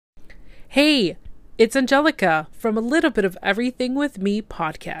Hey, it's Angelica from A Little Bit of Everything with Me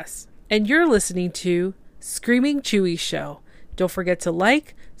podcast, and you're listening to Screaming Chewy Show. Don't forget to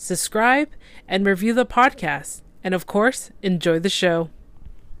like, subscribe, and review the podcast. And of course, enjoy the show.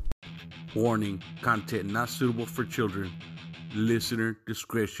 Warning, content not suitable for children. Listener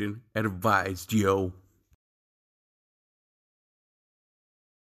discretion advised, yo.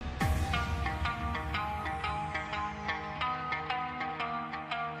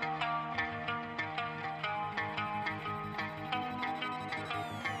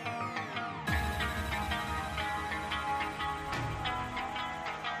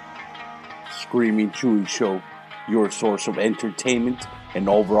 Screaming Chewy Show, your source of entertainment and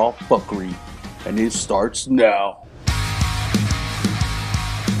overall fuckery. And it starts now.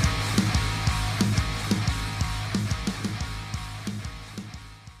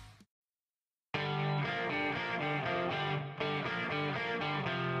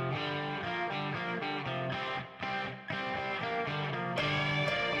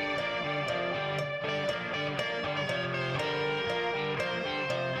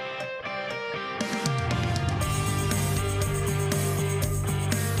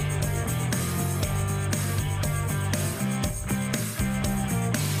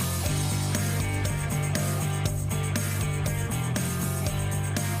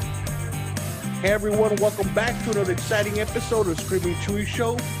 Hey everyone, welcome back to another exciting episode of Screaming Chewy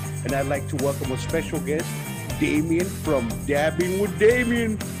Show. And I'd like to welcome a special guest, Dayman from Dabbing with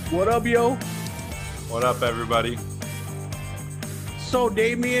Dayman. What up, yo? What up, everybody? So,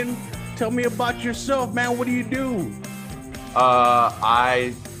 Dayman, tell me about yourself, man. What do you do?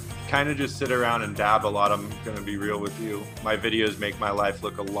 I kind of just sit around and dab a lot. I'm going to be real with you. My videos make my life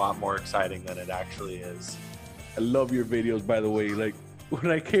look a lot more exciting than it actually is. I love your videos, by the way. Like, when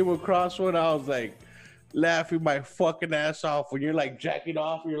I came across one, I was like laughing my fucking ass off. When you're like jacking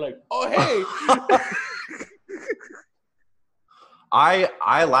off, and you're like, oh, hey.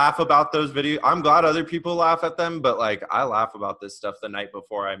 I laugh about those videos. I'm glad other people laugh at them, but like I laugh about this stuff the night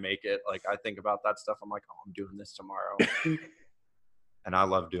before I make it. Like I think about that stuff. I'm like, oh, I'm doing this tomorrow. And I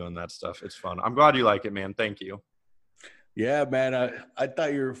love doing that stuff. It's fun. I'm glad you like it, man. Thank you. Yeah, man. I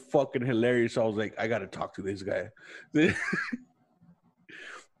thought you were fucking hilarious. I was like, I got to talk to this guy.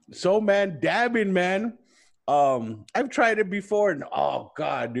 So, man, dabbing, man. I've tried it before, and oh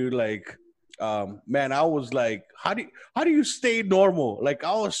god, dude, like, man, I was like, how do you stay normal? Like,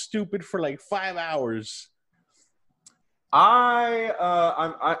 I was stupid for like 5 hours.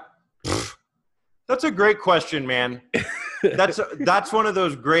 That's a great question, man. That's one of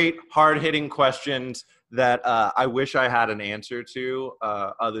those great hard-hitting questions that I wish I had an answer to.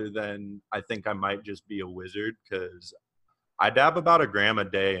 Other than I think I might just be a wizard because I dab about a gram a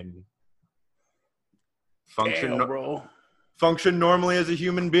day and function normally as a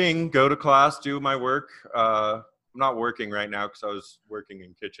human being, go to class, do my work. I'm not working right now because I was working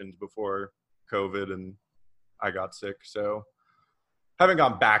in kitchens before COVID and I got sick. So haven't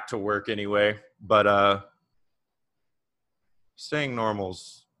gone back to work anyway, but staying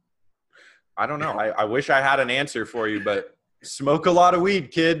normal's, I don't know. I wish I had an answer for you, but smoke a lot of weed,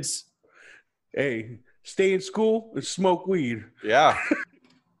 kids. Hey, stay in school and smoke weed. Yeah.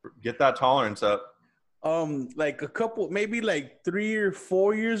 Get that tolerance up. Like maybe like 3 or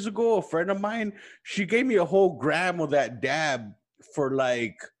 4 years ago, a friend of mine, she gave me a whole gram of that dab for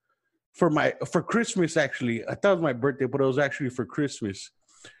Christmas, actually. I thought it was my birthday, but it was actually for Christmas.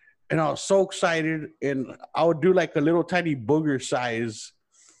 And I was so excited, and I would do like a little tiny booger size.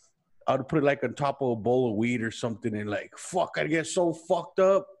 I would put it like on top of a bowl of weed or something, and like, fuck, I'd get so fucked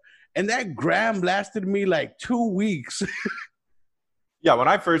up. And that gram lasted me like 2 weeks. Yeah, when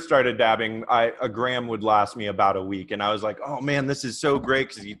I first started dabbing, a gram would last me about a week. And I was like, oh, man, this is so great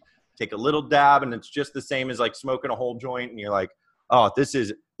because you take a little dab and it's just the same as like smoking a whole joint. And you're like, oh, this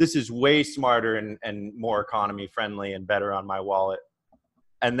is way smarter and more economy friendly and better on my wallet.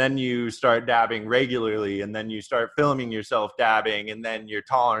 And then you start dabbing regularly and then you start filming yourself dabbing and then your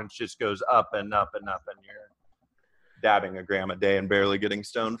tolerance just goes up and up and up and you're dabbing a gram a day and barely getting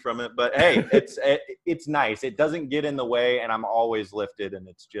stoned from it. But hey, it's nice. It doesn't get in the way and I'm always lifted and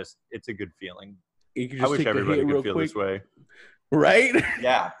it's a good feeling. I wish everybody could feel this way. Right?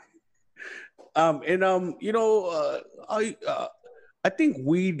 Yeah. I think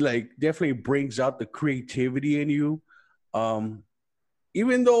weed like definitely brings out the creativity in you.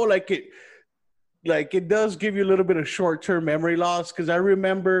 Even though it does give you a little bit of short-term memory loss, because I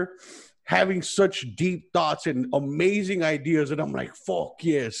remember having such deep thoughts and amazing ideas, and I'm like, fuck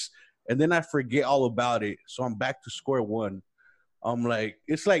yes. And then I forget all about it. So I'm back to square one. I'm like,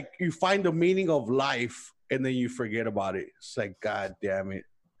 it's like you find the meaning of life and then you forget about it. It's like, God damn it.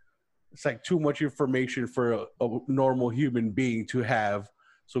 It's like too much information for a normal human being to have.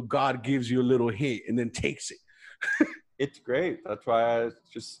 So God gives you a little hint and then takes it. It's great. That's why I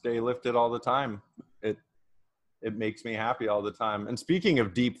just stay lifted all the time. It makes me happy all the time. And speaking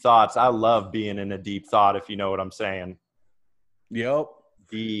of deep thoughts, I love being in a deep thought, if you know what I'm saying. Yep.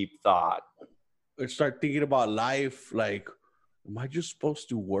 Deep thought. I start thinking about life. Like, am I just supposed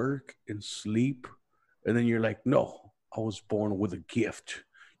to work and sleep? And then you're like, no, I was born with a gift.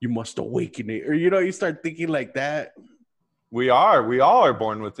 You must awaken it. Or, you start thinking like that. We all are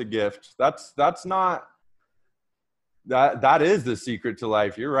born with a gift. That is the secret to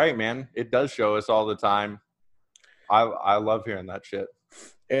life. You're right, man. It does show us all the time. I love hearing that shit.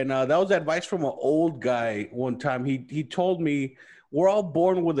 And that was advice from an old guy one time. He told me we're all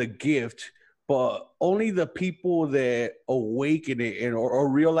born with a gift, but only the people that awaken it or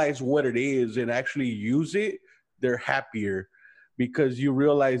realize what it is and actually use it, they're happier, because you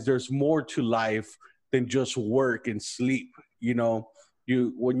realize there's more to life than just work and sleep.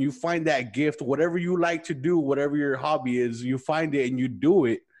 When you find that gift, whatever you like to do, whatever your hobby is, you find it and you do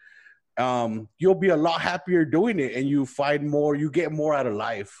it. You'll be a lot happier doing it, and you get more out of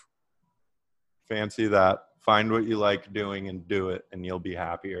life. Fancy that. Find what you like doing and do it, and you'll be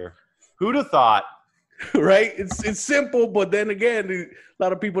happier. Who'd have thought? Right? It's simple, but then again, a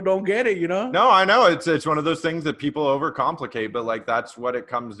lot of people don't get it, No, I know. It's one of those things that people overcomplicate, but like that's what it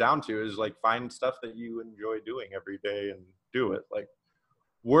comes down to, is like find stuff that you enjoy doing every day and do it. Like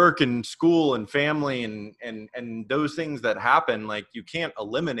work and school and family and those things that happen, like you can't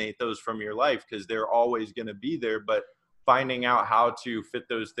eliminate those from your life because they're always going to be there, but finding out how to fit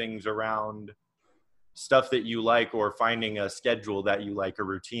those things around stuff that you like, or finding a schedule that you like, a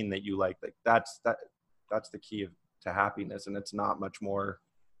routine that you like that's the key to happiness. And it's not much more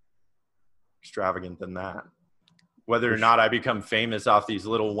extravagant than that. Whether or not I become famous off these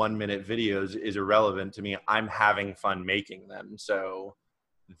little 1-minute videos is irrelevant to me. I'm having fun making them. So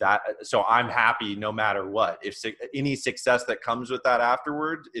I'm happy no matter what. If any success that comes with that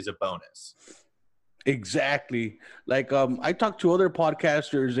afterwards is a bonus. Exactly. Like I talk to other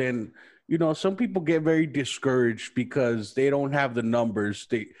podcasters, and some people get very discouraged because they don't have the numbers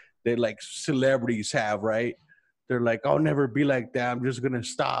they like celebrities have, right? They're like, I'll never be like that. I'm just gonna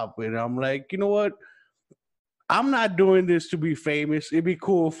stop. And I'm like, you know what? I'm not doing this to be famous. It'd be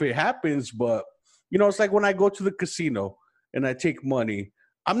cool if it happens, but it's like when I go to the casino and I take money,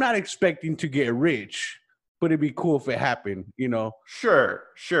 I'm not expecting to get rich, but it'd be cool if it happened, Sure.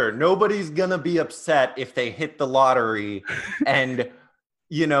 Nobody's gonna be upset if they hit the lottery and,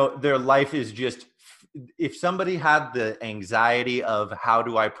 their life is just, if somebody had the anxiety of how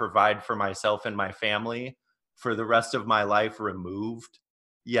do I provide for myself and my family for the rest of my life removed,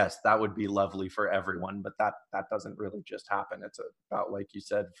 yes, that would be lovely for everyone, but that doesn't really just happen. It's about, like you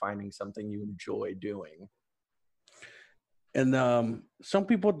said, finding something you enjoy doing. And some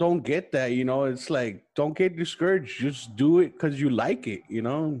people don't get that, it's like, don't get discouraged. Just do it because you like it,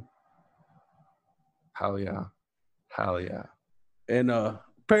 Hell yeah. And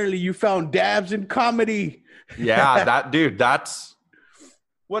apparently you found dabs in comedy. Yeah, that's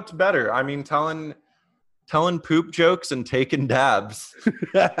what's better. I mean, telling poop jokes and taking dabs.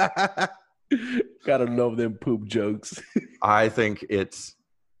 Gotta love them poop jokes. I think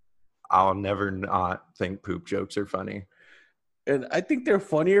I'll never not think poop jokes are funny. And I think they're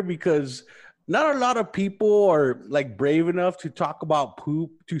funnier because not a lot of people are like brave enough to talk about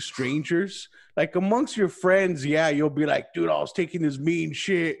poop to strangers. Like amongst your friends, yeah, you'll be like, dude, I was taking this mean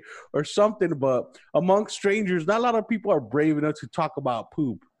shit or something. But amongst strangers, not a lot of people are brave enough to talk about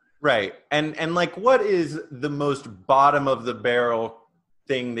poop. Right. And like, what is the most bottom of the barrel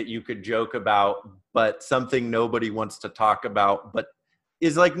thing that you could joke about, but something nobody wants to talk about, but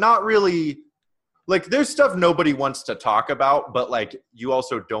is like not really, like there's stuff nobody wants to talk about, but like you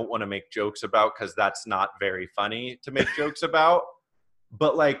also don't want to make jokes about because that's not very funny to make jokes about.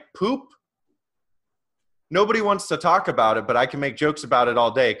 But like poop, nobody wants to talk about it, but I can make jokes about it all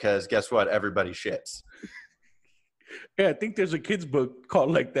day because guess what? Everybody shits. Yeah, I think there's a kid's book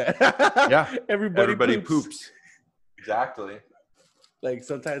called like that. Yeah. Everybody poops. Exactly. Like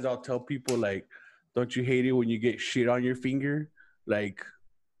sometimes I'll tell people like, don't you hate it when you get shit on your finger? Like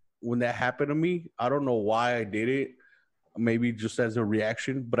when that happened to me, I don't know why I did it. Maybe just as a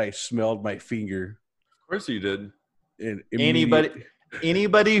reaction, but I smelled my finger. Of course you did. And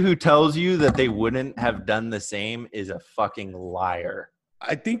anybody who tells you that they wouldn't have done the same is a fucking liar.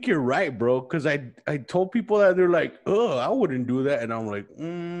 I think you're right, bro. Because I told people that, they're like, "Oh, I wouldn't do that," and I'm like, I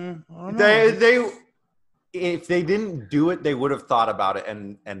don't know. They if they didn't do it, they would have thought about it,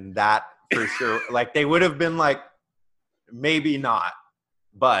 and that for sure. Like they would have been like, maybe not,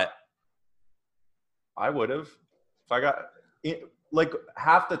 but I would have. If I got like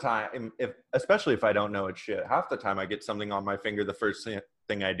half the time, especially if I don't know it's shit, half the time I get something on my finger, the first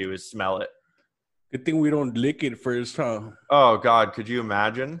thing I do is smell it. Good thing we don't lick it first, huh? Oh God, could you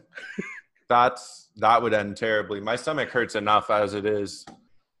imagine? That would end terribly. My stomach hurts enough as it is,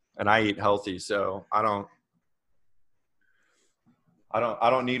 and I eat healthy, so I don't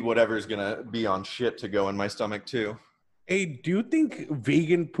need whatever's gonna be on shit to go in my stomach too. Hey, do you think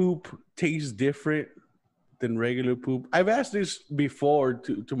vegan poop tastes different than regular poop? I've asked this before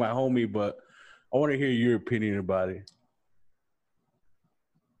to my homie, but I want to hear your opinion about it.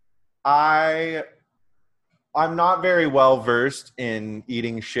 I'm not very well versed in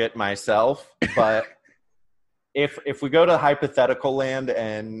eating shit myself, but if we go to hypothetical land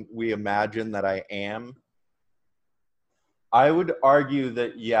and we imagine that I am, I would argue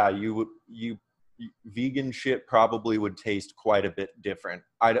that vegan shit probably would taste quite a bit different.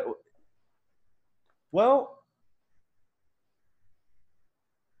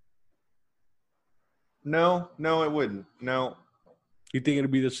 No, it wouldn't. No. You think it'll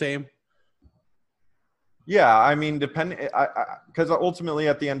be the same? Yeah, I mean, because ultimately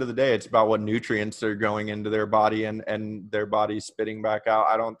at the end of the day, it's about what nutrients are going into their body and their body spitting back out.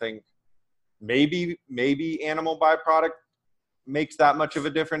 I don't think maybe animal byproduct makes that much of a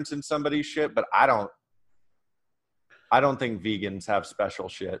difference in somebody's shit, but I don't think vegans have special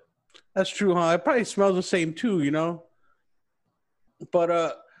shit. That's true, huh? It probably smells the same too, you know?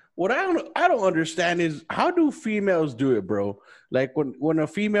 But what I don't understand is how do females do it, bro? Like when a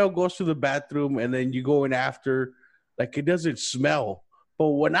female goes to the bathroom and then you go in after, like it doesn't smell. But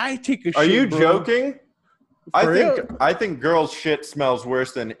when I take a shit, are you bro, joking? real? I think girls' shit smells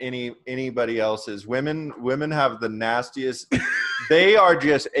worse than anybody else's. Women have the nastiest. They are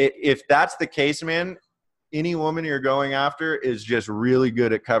just, if that's the case, man, any woman you're going after is just really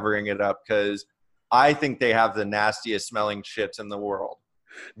good at covering it up, because I think they have the nastiest smelling shits in the world.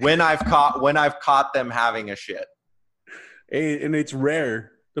 When I've caught them having a shit, And it's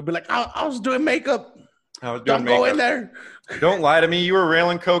rare. They'll be like, I was doing makeup. I was doing Don't makeup. go in there. Don't lie to me. You were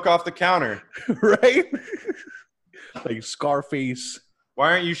railing coke off the counter, Right? Like Scarface.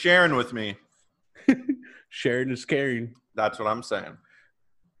 Why aren't you sharing with me? Sharing is caring. That's what I'm saying.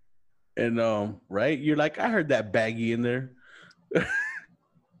 And right? You're like, I heard that baggie in there.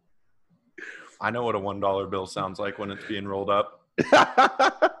 I know what a $1 bill sounds like when it's being rolled up.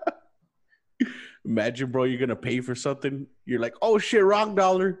 Imagine, bro, you're gonna pay for something. You're like, oh shit, wrong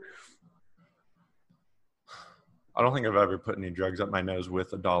dollar. I don't think I've ever put any drugs up my nose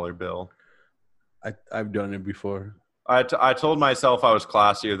with a $1 bill. I've done it before. I told myself I was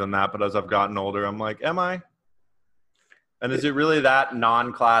classier than that, but as I've gotten older, I'm like, am I? And is it really that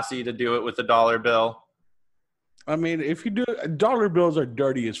non-classy to do it with a $1 bill? I mean, if you do dollar bills are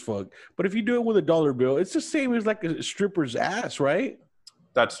dirty as fuck. But if you do it with a dollar bill, it's the same as like a stripper's ass, right?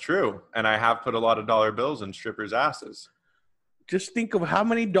 That's true. And I have put a lot of $1 bills in strippers' asses. Just think of how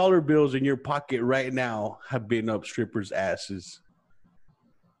many dollar bills in your pocket right now have been up strippers' asses.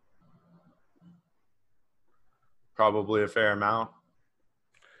 Probably a fair amount.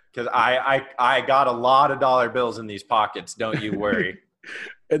 Because I got a lot of $1 bills in these pockets. Don't you worry.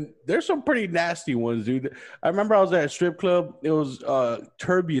 And there's some pretty nasty ones, dude. I remember I was at a strip club. It was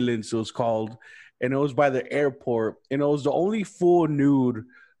Turbulence, it was called. And it was by the airport. And it was the only full nude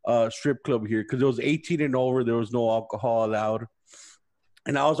strip club here because it was 18 and over. There was no alcohol allowed.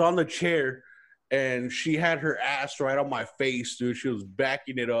 And I was on the chair, and she had her ass right on my face, dude. She was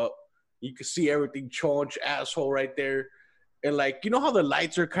backing it up. You could see everything, chonch, asshole right there. And, like, you know how the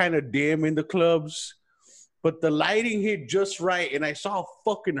lights are kind of dim in the clubs? But the lighting hit just right, and I saw a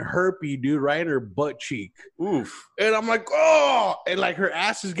fucking herpy, dude, right in her butt cheek. Oof. And I'm like, oh! And, like, her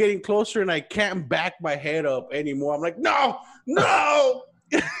ass is getting closer, and I can't back my head up anymore. I'm like, no!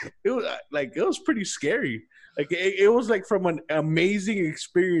 It was pretty scary. Like, it was, like, from an amazing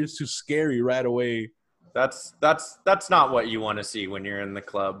experience to scary right away. That's not what you want to see when you're in the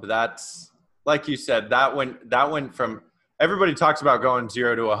club. That's, like you said, that went from... Everybody talks about going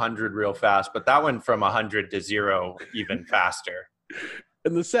 0 to 100 real fast, but that went from 100 to 0 even faster.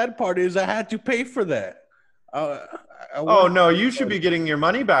 And the sad part is I had to pay for that. Oh, no, you should be getting your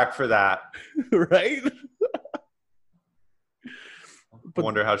money back for that. Right? I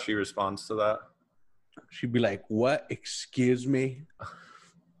wonder how she responds to that. She'd be like, what? Excuse me?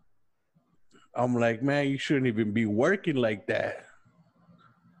 I'm like, man, you shouldn't even be working like that.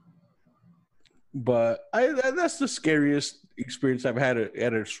 But that's the scariest experience I've had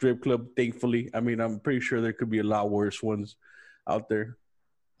at a strip club, thankfully. I mean, I'm pretty sure there could be a lot worse ones out there.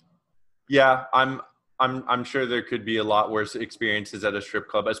 Yeah, I'm sure there could be a lot worse experiences at a strip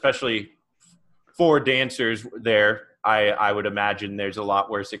club, especially for dancers there, I would imagine there's a lot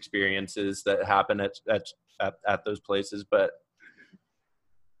worse experiences that happen at those places. But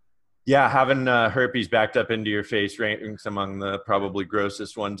yeah, having herpes backed up into your face ranks among the probably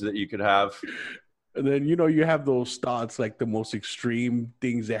grossest ones that you could have. And then, you have those thoughts, like the most extreme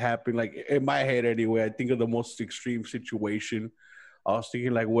things that happen. Like in my head anyway, I think of the most extreme situation. I was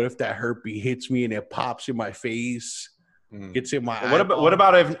thinking, like, what if that herpes hits me and it pops in my face, gets in my eye? What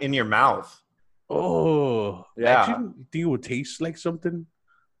about in your mouth? Oh, yeah. Imagine, you think it would taste like something?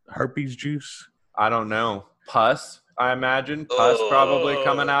 Herpes juice? I don't know. Pus, I imagine. Pus probably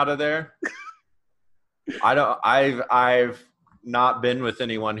coming out of there. I've not been with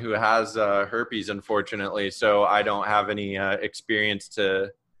anyone who has herpes, unfortunately, so I don't have any experience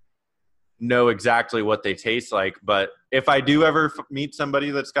to know exactly what they taste like. But if I do ever meet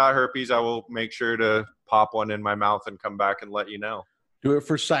somebody that's got herpes, I will make sure to pop one in my mouth and come back and let you know. Do it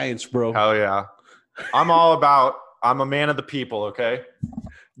for science, bro. Hell yeah. I'm a man of the people, okay?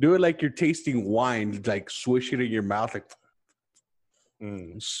 Do it like you're tasting wine, like swish it in your mouth, like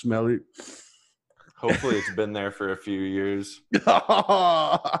smell it. Hopefully it's been there for a few years.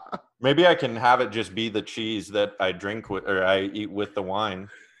 Maybe I can have it just be the cheese that I drink with, or I eat with the wine.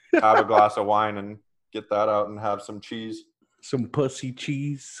 Have a glass of wine and get that out and have some cheese. Some pussy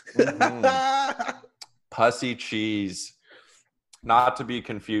cheese. Pussy cheese. Not to be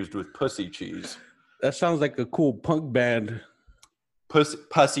confused with pussy cheese. That sounds like a cool punk band.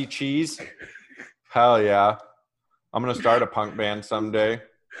 Pussy cheese? Hell yeah. I'm going to start a punk band someday.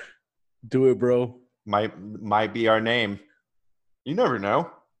 Do it, bro. Might be our name. You never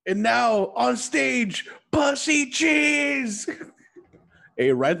know. And now on stage, Pussy Cheese. Hey,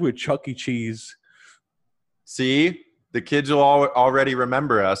 it rhymes with Chuck E. Cheese. See? The kids will already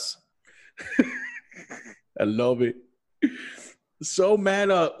remember us. I love it. So, man,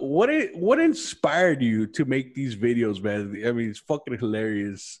 what inspired you to make these videos, man? I mean, it's fucking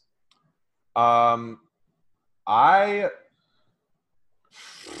hilarious. I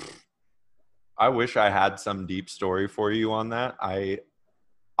wish I had some deep story for you on that.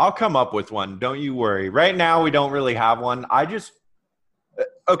 I'll come up with one. Don't you worry. Right now, we don't really have one.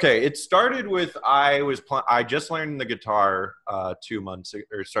 Okay, it started with I just learned the guitar 2 months ago,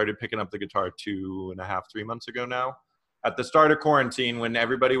 or started picking up the guitar 2.5, 3 months ago now. At the start of quarantine, when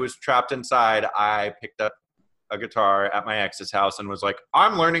everybody was trapped inside, I picked up a guitar at my ex's house and was like,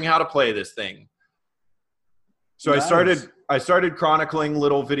 I'm learning how to play this thing. So nice. I started chronicling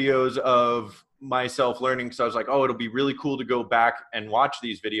little videos of myself learning, because I was like, oh, it'll be really cool to go back and watch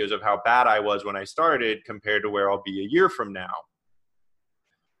these videos of how bad I was when I started compared to where I'll be a year from now.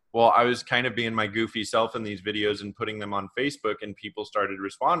 Well, I was kind of being my goofy self in these videos and putting them on Facebook, and people started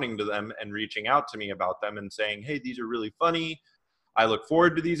responding to them and reaching out to me about them and saying, hey, these are really funny. I look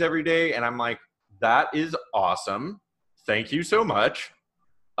forward to these every day. And I'm like, that is awesome. Thank you so much.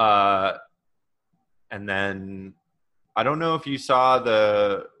 And then I don't know if you saw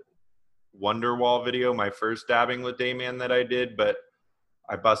the Wonderwall video, my first dabbing with Dayman that I did, but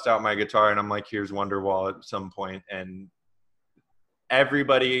I bust out my guitar and I'm like, here's Wonderwall at some point. And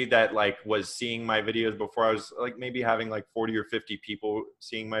everybody that like was seeing my videos before, I was like maybe having like 40 or 50 people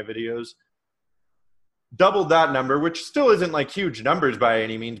seeing my videos, doubled that number, which still isn't like huge numbers by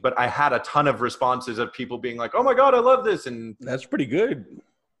any means, but I had a ton of responses of people being like, oh my God, I love this. And that's pretty good.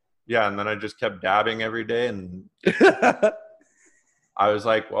 Yeah. And then I just kept dabbing every day. And I was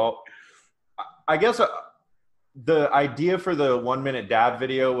like, well, I guess the idea for the 1 minute dab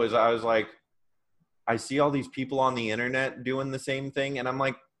video was, I was like, I see all these people on the internet doing the same thing. And I'm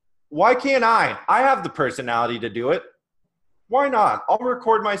like, why can't I? I have the personality to do it. Why not? I'll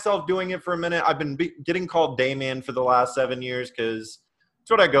record myself doing it for a minute. I've been getting called Dayman for the last 7 years because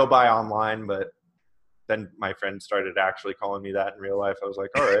it's what I go by online. But then my friends started actually calling me that in real life. I was like,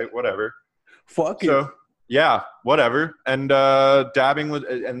 all right, whatever. Fuck so, it. Yeah, whatever. And dabbing with,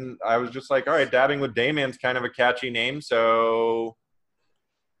 and I was just like, all right, dabbing with Dayman's kind of a catchy name. So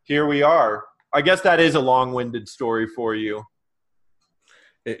here we are. I guess that is a long-winded story for you.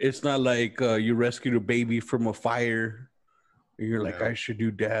 It's not like you rescued a baby from a fire and you're like, I should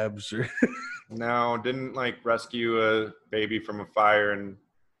do dabs. No, didn't like rescue a baby from a fire and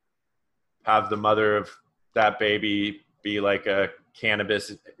have the mother of that baby be like a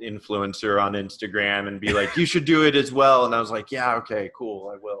cannabis influencer on Instagram and be like, you should do it as well. And I was like, yeah, okay,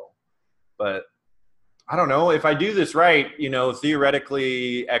 cool, I will. But I don't know if I do this right, you know,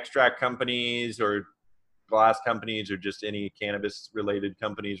 theoretically extract companies or glass companies or just any cannabis related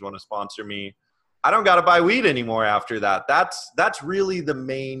companies want to sponsor me. I don't got to buy weed anymore after that. That's really the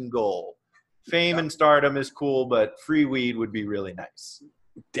main goal. Fame and stardom is cool, but free weed would be really nice.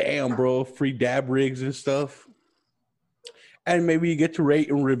 Damn, bro. Free dab rigs and stuff. And maybe you get to rate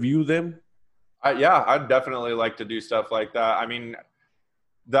and review them. Yeah, I'd definitely like to do stuff like that. I mean,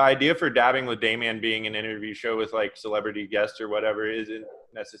 the idea for Dabbing with Dayman being an interview show with like celebrity guests or whatever isn't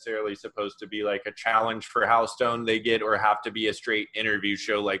necessarily supposed to be like a challenge for how stoned they get or have to be a straight interview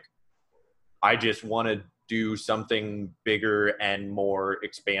show. Like, I just want to do something bigger and more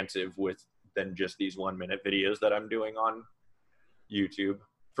expansive with than just these 1 minute videos that I'm doing on YouTube.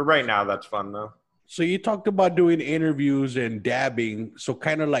 For right now, that's fun though. So you talked about doing interviews and dabbing, so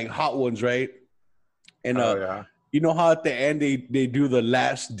kind of like Hot Ones, right? And Yeah. you know how at the end they do the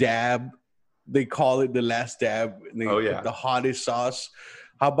last dab, they call it the last dab, and they put the hottest sauce.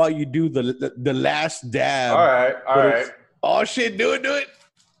 How about you do the last dab? All right. Oh shit, do it.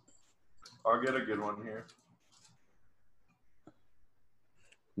 I'll get a good one here.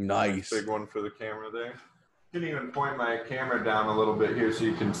 Nice. Big one for the camera there. I can even point my camera down a little bit here so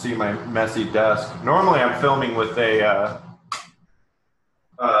you can see my messy desk. Normally I'm filming with a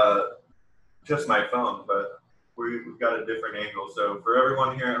just my phone, but we've got a different angle. So for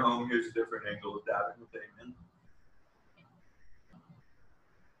everyone here at home, here's a different angle of dabbing with Dayman.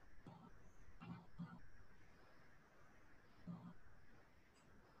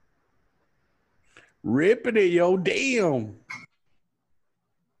 Ripping it, yo, damn.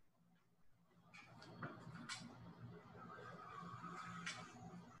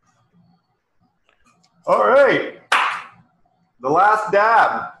 All right. The last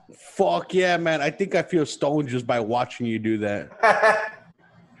dab. Fuck yeah, man. I think I feel stoned just by watching you do that.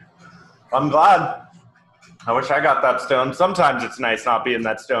 I'm glad. I wish I got that stoned. Sometimes it's nice not being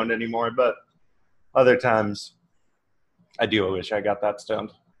that stoned anymore, but other times I do wish I got that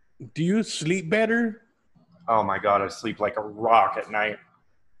stoned. Do you sleep better? Oh my God, I sleep like a rock at night.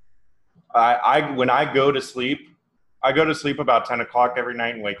 When I go to sleep about 10 o'clock every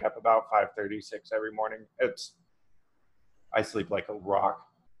night and wake up about 5:36 every morning. I sleep like a rock.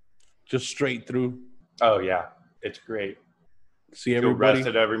 Just straight through. Oh yeah, it's great. See everybody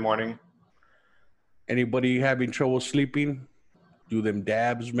rested every morning. Anybody having trouble sleeping? Do them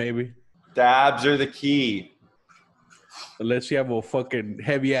dabs maybe. Dabs are the key. Unless you have a fucking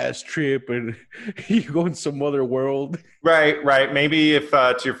heavy ass trip and you go in some other world. Right. Maybe if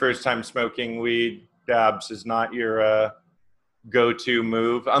it's your first time smoking weed, dabs is not your go-to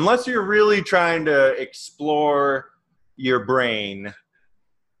move. Unless you're really trying to explore your brain.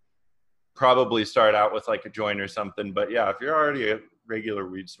 Probably start out with like a joint or something. But yeah, if you're already a regular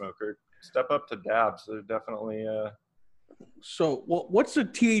weed smoker, step up to dabs. They're definitely... So what's the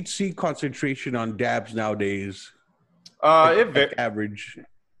THC concentration on dabs nowadays? Average.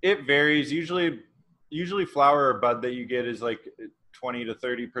 It varies. Usually flower or bud that you get is like 20 to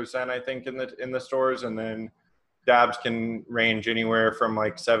 30%, I think, in the stores, and then dabs can range anywhere from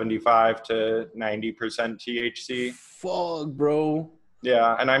like 75 to 90% THC. Fuck, bro.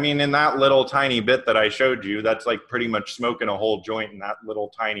 Yeah, and I mean, in that little tiny bit that I showed you, that's like pretty much smoking a whole joint in that little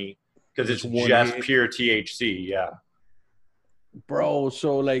tiny, because it's just pure THC. Yeah. Bro,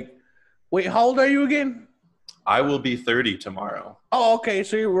 so like, wait, how old are you again? I will be 30 tomorrow. Oh, okay.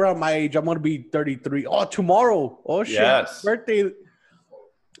 So you're around my age. I'm going to be 33. Oh, tomorrow. Oh, shit. Yes. Birthday.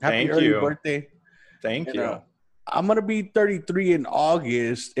 Happy early birthday. Thank you. I'm going to be 33 in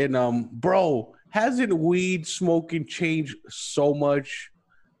August. And, bro, hasn't weed smoking changed so much?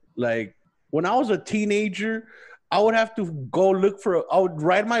 Like, when I was a teenager, I would have to I would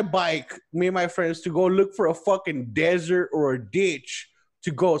ride my bike, me and my friends, to go look for a fucking desert or a ditch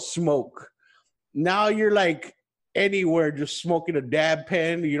to go smoke. Now you're like anywhere, just smoking a dab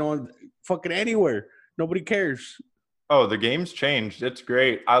pen, fucking anywhere. Nobody cares. Oh, the game's changed. It's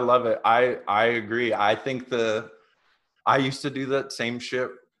great. I love it. I agree. I think I used to do that same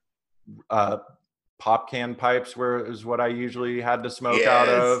shit. Pop can pipes is what I usually had to smoke out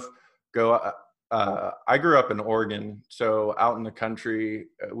of. I grew up in Oregon, so out in the country,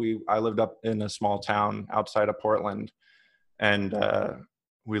 I lived up in a small town outside of Portland, and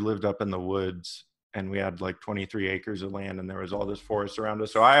we lived up in the woods, and we had like 23 acres of land, and there was all this forest around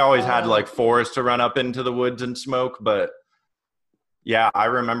us. So I always had like forest to run up into the woods and smoke. But yeah, I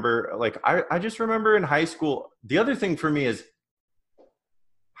remember I just remember in high school, the other thing for me is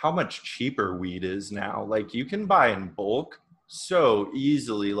how much cheaper weed is now. Like, you can buy in bulk so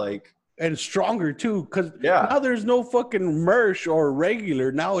easily, and stronger too, because now there's no fucking Mersh or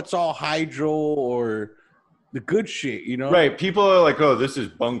regular. Now it's all hydro or the good shit, Right. People are like, oh, this is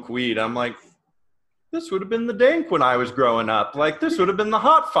bunk weed. I'm like, this would have been the dank when I was growing up. Like, this would have been the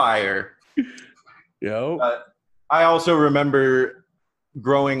hot fire. I also remember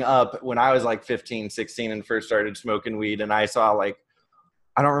growing up when I was like 15, 16 and first started smoking weed, and I saw like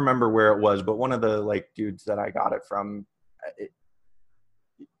I don't remember where it was, but one of the like dudes that I got it from,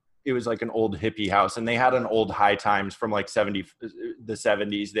 it was like an old hippie house, and they had an old High Times from like the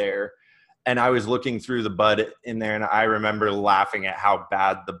 70s there. And I was looking through the bud in there, and I remember laughing at how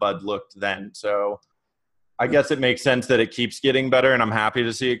bad the bud looked then. So I guess it makes sense that it keeps getting better, and I'm happy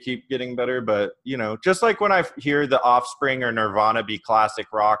to see it keep getting better. But, you know, just like when I hear the Offspring or Nirvana be classic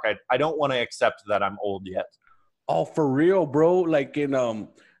rock, I don't want to accept that I'm old yet. Oh, for real, bro. Like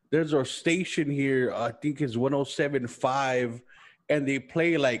there's a station here, I think it's 107.5, and they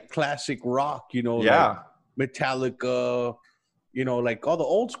play like classic rock, you know, Yeah. like Metallica, you know, like all the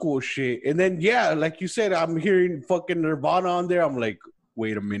old school shit. And then, yeah, like you said, I'm hearing fucking Nirvana on there. I'm like,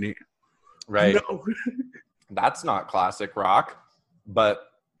 wait a minute. Right. No. That's not classic rock, but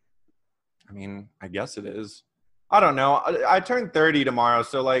I mean, I guess it is. I don't know. I turned 30 tomorrow.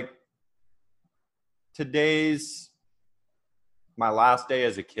 So like today's my last day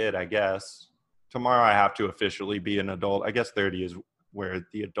as a kid, I guess. Tomorrow I have to officially be an adult. I guess 30 is where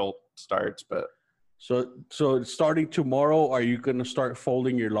the adult starts, but So starting tomorrow, are you gonna start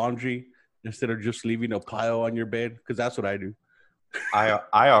folding your laundry instead of just leaving a pile on your bed? Because that's what I do. I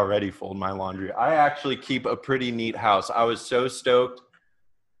already fold my laundry. I actually keep a pretty neat house. I was so stoked,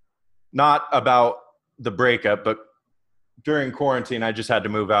 not about the breakup, but during quarantine, I just had to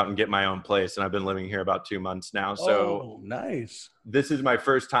move out and get my own place, and I've been living here about 2 months now. So nice. This is my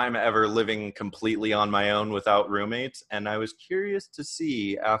first time ever living completely on my own without roommates, and I was curious to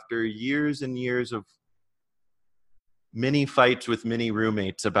see, after years and years of many fights with many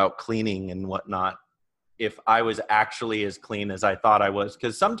roommates about cleaning and whatnot, if I was actually as clean as I thought I was.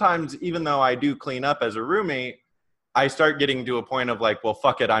 Because sometimes, even though I do clean up as a roommate, I start getting to a point of like, well,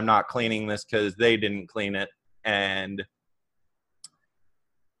 fuck it, I'm not cleaning this because they didn't clean it. And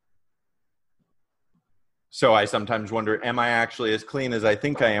so I sometimes wonder, am I actually as clean as I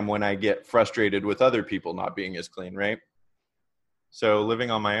think I am when I get frustrated with other people not being as clean, right? So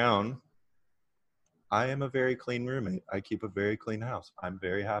living on my own, I am a very clean roommate. I keep a very clean house. I'm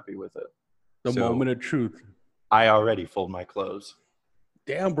very happy with it. The moment of truth. I already fold my clothes.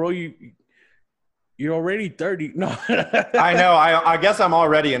 Damn, bro, you're already 30. No. I know. I guess I'm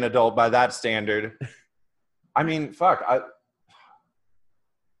already an adult by that standard. I mean, fuck.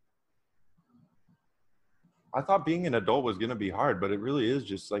 I thought being an adult was going to be hard, but it really is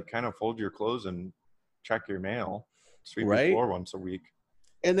just like kind of fold your clothes and check your mail, sweep your floor once a week.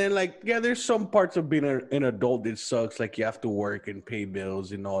 And then like, yeah, there's some parts of being an adult that sucks. Like you have to work and pay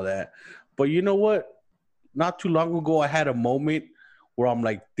bills and all that. But you know what? Not too long ago, I had a moment where I'm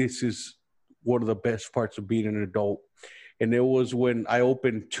like, this is one of the best parts of being an adult. And it was when I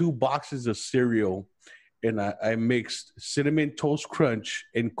opened 2 boxes of cereal and I mixed Cinnamon Toast Crunch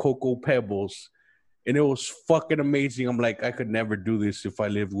and Cocoa Pebbles. And it was fucking amazing. I'm like, I could never do this if I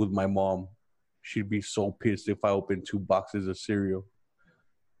lived with my mom. She'd be so pissed if I opened 2 boxes of cereal.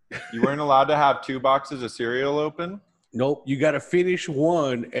 You weren't allowed to have 2 boxes of cereal open? Nope. You got to finish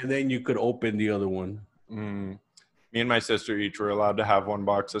one, and then you could open the other one. Me and my sister each were allowed to have 1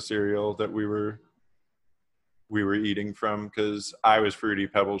 box of cereal that we were eating from because I was Fruity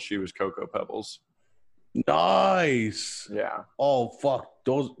Pebbles, she was Cocoa Pebbles. Nice. Yeah. Oh fuck.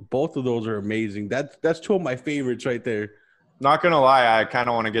 Both of those are amazing. That's 2 of my favorites right there. Not gonna lie, I kind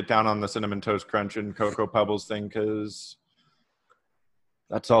of want to get down on the Cinnamon Toast Crunch and Cocoa Pebbles thing because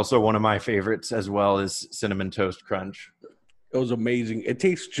that's also one of my favorites as well as Cinnamon Toast Crunch. It was amazing. It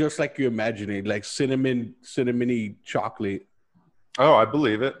tastes just like you imagine it, like cinnamony chocolate. Oh, I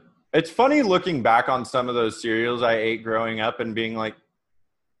believe it. It's funny looking back on some of those cereals I ate growing up and being like,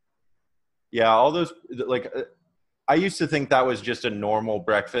 yeah, all those, like, I used to think that was just a normal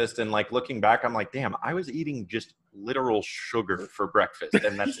breakfast. And like looking back, I'm like, damn, I was eating just literal sugar for breakfast.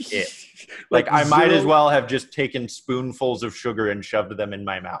 And that's it. like I might as well have just taken spoonfuls of sugar and shoved them in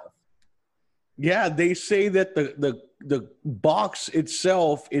my mouth. Yeah, they say that the box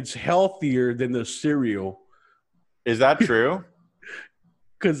itself, it's healthier than the cereal. Is that true?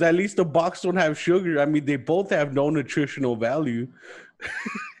 Because at least the box don't have sugar. I mean, they both have no nutritional value.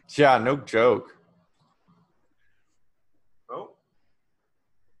 Yeah, no joke. Oh.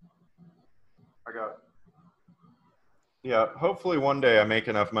 Yeah, hopefully one day I make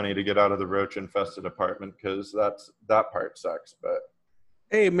enough money to get out of the roach-infested apartment because that part sucks. But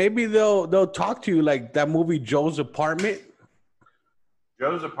hey, maybe they'll talk to you like that movie Joe's Apartment.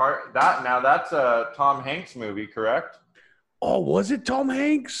 Joe's Apartment. That's a Tom Hanks movie, correct? Oh, was it Tom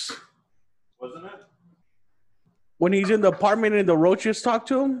Hanks? Wasn't it? When he's in the apartment and the roaches talk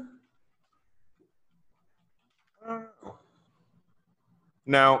to him?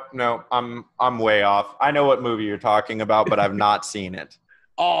 No, I'm way off. I know what movie you're talking about, but I've not seen it.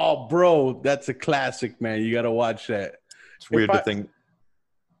 Oh, bro, that's a classic, man. You gotta watch that. It's It, weird to prob- think.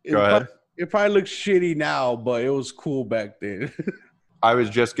 it, Go prob- ahead. it probably looks shitty now, but it was cool back then. I was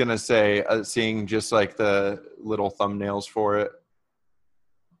just gonna say, seeing just like the little thumbnails for it,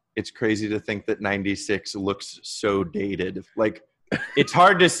 it's crazy to think that 96 looks so dated. Like, it's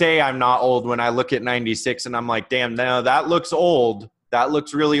hard to say I'm not old when I look at 96 and I'm like, damn, no, that looks old. That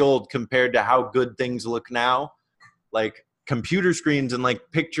looks really old compared to how good things look now. Like computer screens and like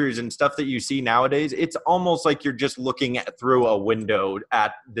pictures and stuff that you see nowadays, it's almost like you're just looking through a window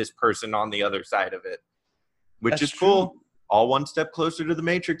at this person on the other side of it, which That's is cool. true. All one step closer to the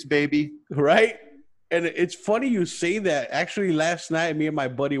Matrix, baby. Right? And it's funny you say that. Actually, last night, me and my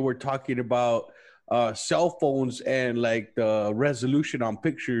buddy were talking about cell phones and like the resolution on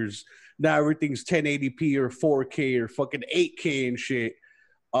pictures. Now everything's 1080p or 4K or fucking 8K and shit.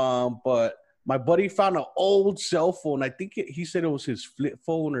 But my buddy found an old cell phone. I think he said it was his flip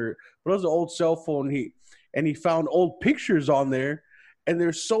phone, or but it was an old cell phone. He found old pictures on there, and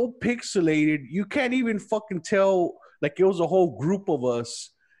they're so pixelated you can't even fucking tell. Like it was a whole group of us,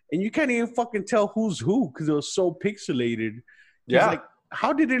 and you can't even fucking tell who's who because it was so pixelated. He's Yeah. like,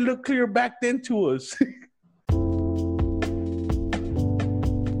 how did it look clear back then to us?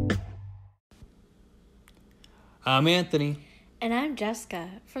 I'm Anthony, And I'm Jessica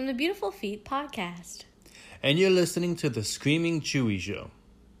from the Beautiful Feet podcast. and you're listening to the Screaming Chewy Show.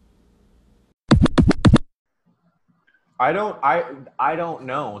 I don't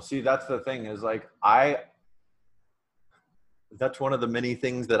know. See, that's the thing is like that's one of the many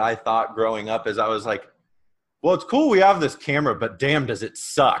things that I thought growing up is I was like, well, it's cool we have this camera, but damn, does it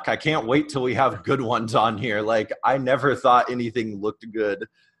suck. I can't wait till we have good ones on here. Like, I never thought anything looked good.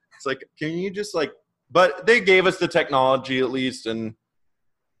 It's like, can you just like, but they gave us the technology at least, and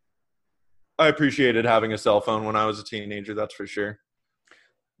I appreciated having a cell phone when I was a teenager, that's for sure.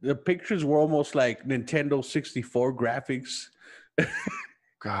 The pictures were almost like Nintendo 64 graphics.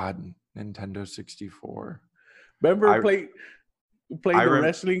 God, Nintendo 64. Remember playing the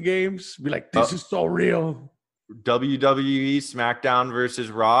wrestling games? Be like, this is so real. WWE SmackDown versus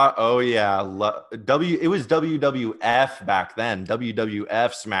Raw. Oh yeah, it was WWF back then. WWF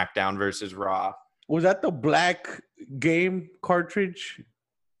SmackDown versus Raw. Was that the black game cartridge?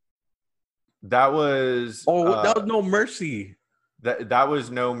 That was that was No Mercy. That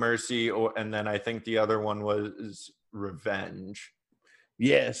was No Mercy, and then I think the other one was Revenge.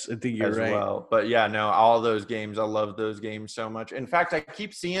 Yes, I think you're right. Well, but yeah, no, all those games. I love those games so much. In fact, I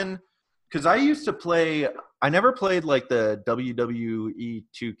keep seeing because I used to play. I never played like the WWE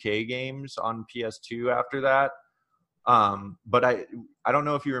 2K games on PS2 after that. But I don't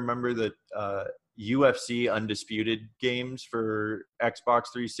know if you remember the UFC Undisputed games for Xbox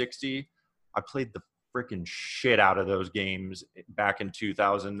 360. I played the freaking shit out of those games back in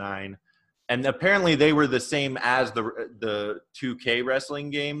 2009. And apparently they were the same as the 2K wrestling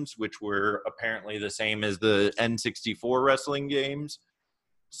games, which were apparently the same as the N64 wrestling games.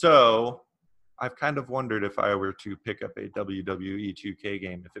 So I've kind of wondered if I were to pick up a WWE 2K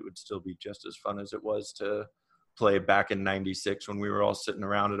game, if it would still be just as fun as it was to play back in 96 when we were all sitting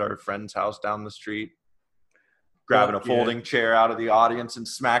around at our friend's house down the street, grabbing a folding chair out of the audience and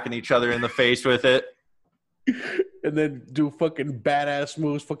smacking each other in the face with it. And then do fucking badass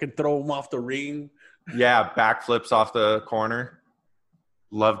moves, fucking throw them off the ring. Yeah, backflips off the corner.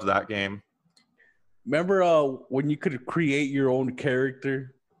 Loved that game. Remember when you could create your own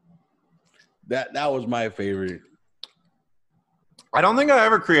character? That was my favorite. I don't think I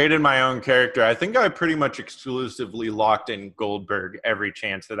ever created my own character. I think I pretty much exclusively locked in Goldberg every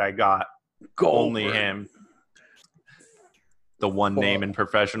chance that I got. Only him. The one name in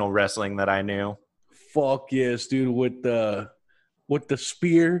professional wrestling that I knew. Fuck yes, dude, with the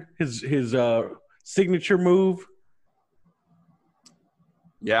spear, his signature move.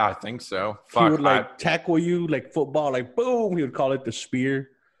 Yeah, I think so. He would like tackle you like football, like boom. He would call it the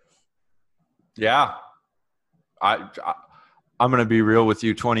spear. Yeah, I'm gonna be real with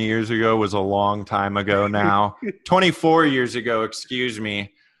you. 20 years ago was a long time ago now. 24 years ago, excuse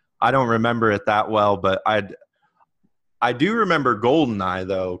me. I don't remember it that well, but I do remember GoldenEye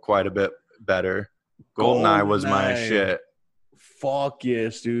though quite a bit better. GoldenEye was my shit. Fuck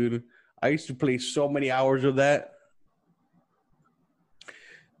yes, dude. I used to play so many hours of that.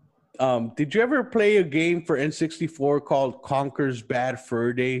 Did you ever play a game for N64 called Conker's Bad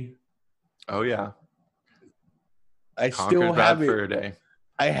Fur Day? Oh yeah. I still have it.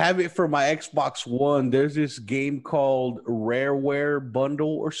 I have it for my Xbox One. There's this game called Rareware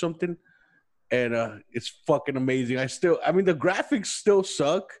Bundle or something. and it's fucking amazing. I mean, the graphics still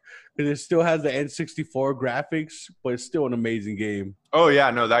suck because it still has the N64 graphics, but it's still an amazing game. Oh yeah,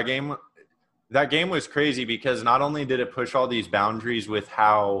 no, that game was crazy because not only did it push all these boundaries with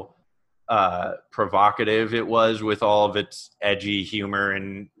how provocative it was with all of its edgy humor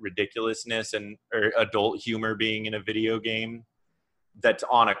and ridiculousness and or adult humor being in a video game that's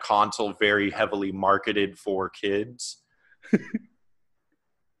on a console very heavily marketed for kids.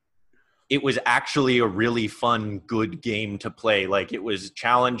 It was actually a really fun, good game to play. Like, it was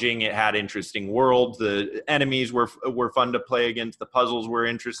challenging. It had interesting worlds. The enemies were fun to play against. The puzzles were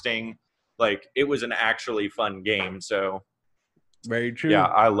interesting. Like, it was an actually fun game. So, Very true. yeah,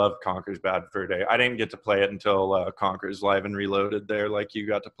 I love Conker's Bad Fur Day. I didn't get to play it until Conker's Live and Reloaded there. Like, you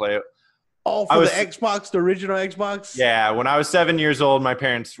got to play it. Oh, for the Xbox, the original Xbox? Yeah, when I was 7 years old, my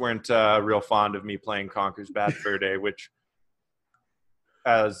parents weren't real fond of me playing Conker's Bad Fur Day, which,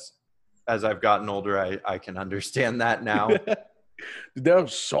 as I've gotten older, I can understand that now. There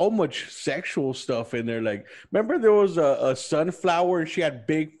was so much sexual stuff in there. Like, remember there was a sunflower and she had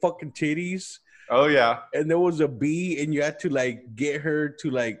big fucking titties? Oh, yeah. And there was a bee and you had to, like, get her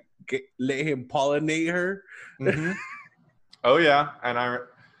to, like, let him pollinate her. Mm-hmm. Oh, yeah. And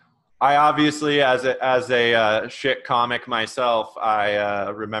I obviously, as a shit comic myself, I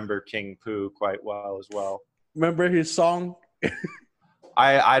remember King Pooh quite well as well. Remember his song?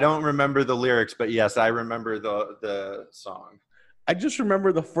 I don't remember the lyrics, but yes, I remember the song. I just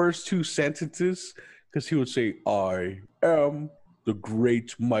remember the first two sentences because he would say, "I am the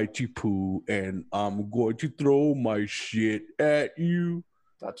great mighty Pooh, and I'm going to throw my shit at you."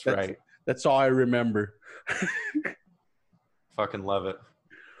 That's right. That's all I remember. Fucking love it.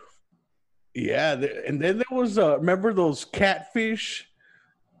 Yeah, and then there was remember those catfish,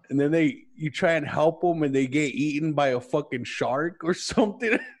 and then you try and help them, and they get eaten by a fucking shark or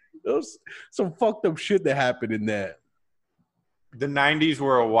something. Those some fucked up shit that happened in that. The 90s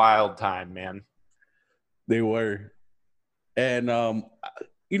were a wild time, man. They were, and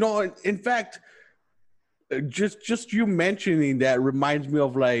in fact, just you mentioning that reminds me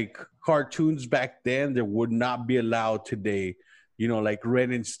of like cartoons back then that would not be allowed today. Like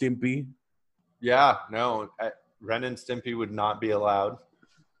Ren and Stimpy. Yeah, no, Ren and Stimpy would not be allowed.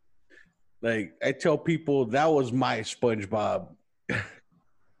 Like, I tell people that was my SpongeBob.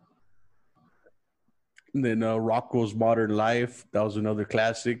 And then Rocko's Modern Life. That was another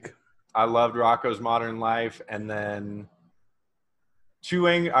classic. I loved Rocko's Modern Life. And then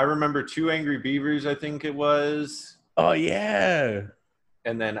I remember Two Angry Beavers, I think it was. Oh, yeah.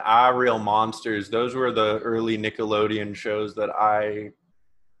 And then Real Monsters. Those were the early Nickelodeon shows that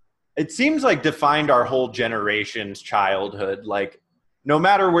it seems like defined our whole generation's childhood. Like, no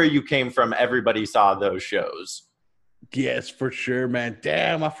matter where you came from, everybody saw those shows. Yes, for sure, man.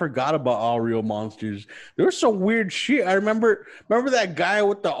 Damn, I forgot about All Real Monsters. There was some weird shit. I remember that guy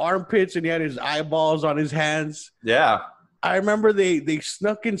with the armpits and he had his eyeballs on his hands. Yeah. I remember they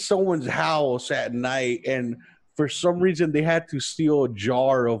snuck in someone's house at night, and for some reason they had to steal a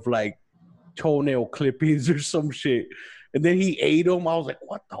jar of like toenail clippings or some shit. And then he ate them. I was like,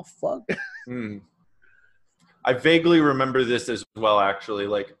 what the fuck? I vaguely remember this as well, actually.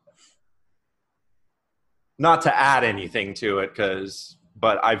 Like, not to add anything to it,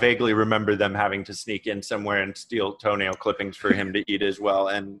 but I vaguely remember them having to sneak in somewhere and steal toenail clippings for him to eat as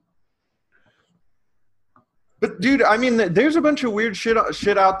well. But dude, I mean, there's a bunch of weird shit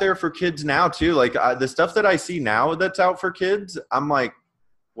out there for kids now too. Like the stuff that I see now that's out for kids, I'm like,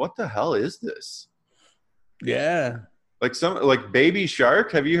 what the hell is this? Yeah. Like Baby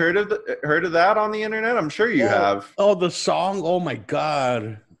Shark. Have you heard of that on the internet? I'm sure you have. Oh, the song. Oh my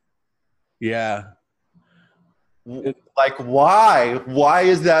God. Yeah. Like, why? Why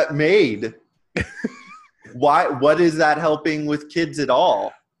is that made? Why? What is that helping with kids at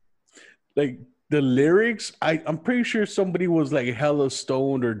all? Like the lyrics, I'm pretty sure somebody was like hella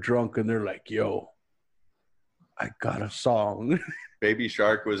stoned or drunk, and they're like, "Yo, I got a song." Baby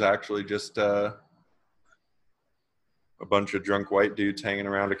Shark was actually just a bunch of drunk white dudes hanging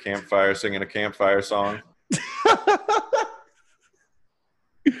around a campfire singing a campfire song.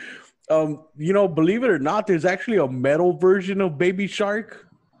 Believe it or not, there's actually a metal version of Baby Shark.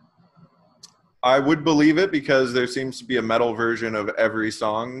 I would believe it because there seems to be a metal version of every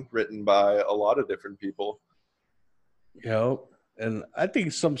song written by a lot of different people. Yep. And I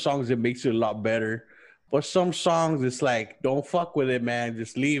think some songs it makes it a lot better. But some songs it's like, don't fuck with it, man.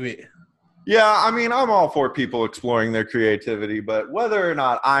 Just leave it. Yeah, I mean, I'm all for people exploring their creativity, but whether or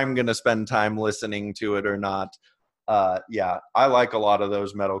not I'm going to spend time listening to it or not, yeah, I like a lot of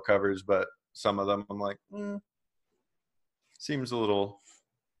those metal covers, but some of them I'm like, seems a little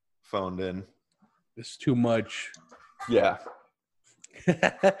phoned in. It's too much. Yeah.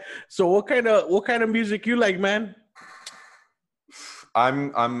 So what kind of music you like, man?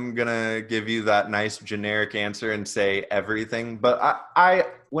 I'm gonna give you that nice generic answer and say everything, but I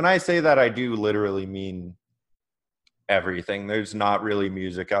when I say that, I do literally mean everything. There's not really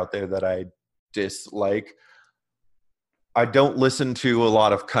music out there that I dislike. I don't listen to a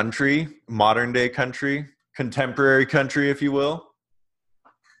lot of country, modern day country, contemporary country, if you will.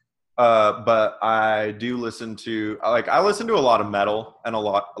 But I do listen to I listen to a lot of metal and a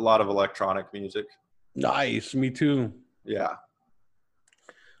lot of electronic music. Nice, me too. Yeah.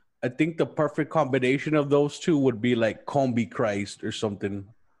 I think the perfect combination of those two would be like Combi Christ or something.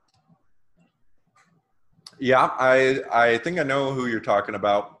 Yeah, I think I know who you're talking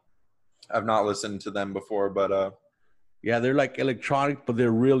about. I've not listened to them before, but Yeah, they're like electronic, but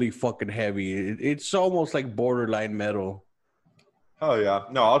they're really fucking heavy. It's almost like borderline metal. oh yeah.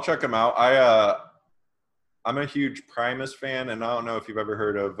 No, I'll check them out. I'm a huge Primus fan, and I don't know if you've ever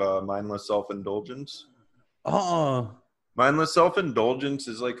heard of Mindless Self-Indulgence. Mindless Self-Indulgence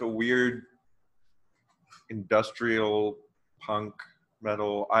is like a weird industrial punk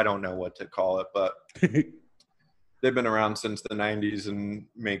metal. I don't know what to call it, but they've been around since the 90s and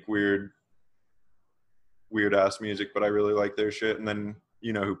make weird ass music, but I really like their shit. And then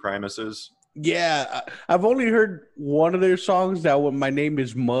you know who Primus is? Yeah, I've only heard one of their songs. That one, My Name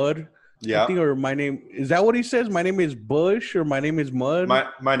is Mud. Yeah. I think, or my name is that what he says? My name is Bush, or my name is Mud.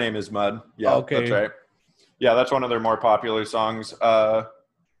 My name is Mud. Yeah, okay. That's right. Yeah, that's one of their more popular songs.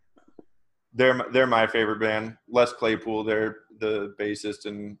 They're my favorite band. Les Claypool, they're the bassist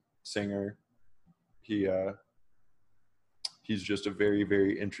and singer. He's just a very,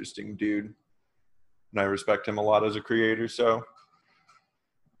 very interesting dude, and I respect him a lot as a creator. So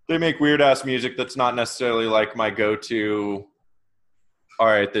they make weird ass music that's not necessarily like my go-to. All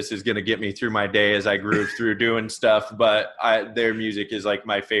right, this is gonna get me through my day as I groove through doing stuff. But their music is like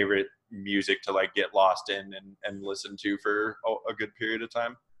my favorite music to like get lost in and listen to for a good period of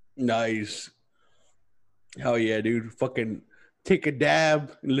time. Nice. Hell yeah, dude. Fucking take a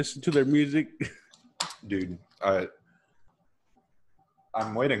dab and listen to their music. Dude,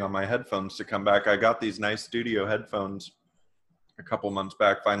 I'm waiting on my headphones to come back. I got these nice studio headphones a couple months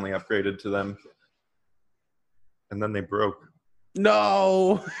back, finally upgraded to them, and then they broke.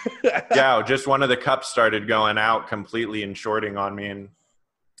 No. Yeah, just one of the cups started going out completely and shorting on me, and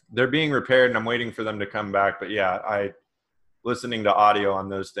they're being repaired, and I'm waiting for them to come back. But yeah, listening to audio on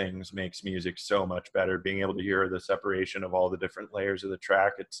those things makes music so much better. Being able to hear the separation of all the different layers of the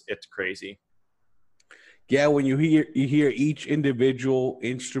track, it's crazy. Yeah, when you hear each individual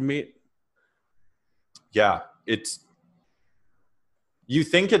instrument. Yeah, you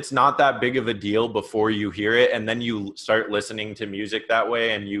think it's not that big of a deal before you hear it, and then you start listening to music that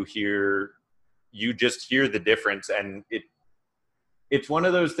way, and you just hear the difference, and it's one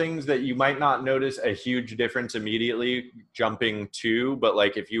of those things that you might not notice a huge difference immediately jumping to, but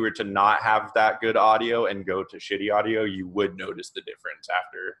like if you were to not have that good audio and go to shitty audio, you would notice the difference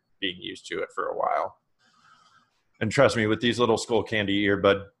after being used to it for a while. And trust me, with these little Skull Candy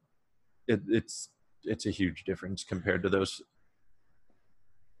earbud, it's a huge difference compared to those.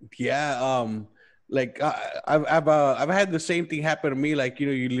 Yeah, like I've had the same thing happen to me. Like,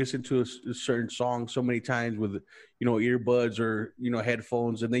 you listen to a certain song so many times with, earbuds or,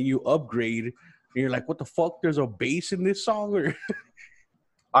 headphones, and then you upgrade and you're like, what the fuck? There's a bass in this song? Or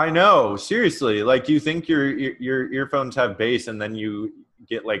I know, seriously. Like you think your earphones have bass, and then you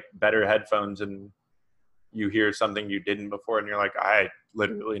get like better headphones and you hear something you didn't before, and you're like, I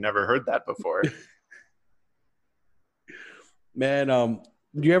literally never heard that before. Man,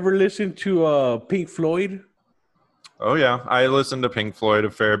 do you ever listen to Pink Floyd? Oh yeah, I listened to Pink Floyd a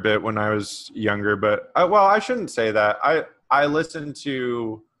fair bit when I was younger, but I shouldn't say that. I listened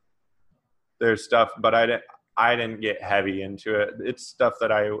to their stuff, but I didn't get heavy into it. It's stuff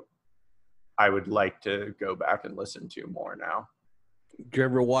that I would like to go back and listen to more now. Did you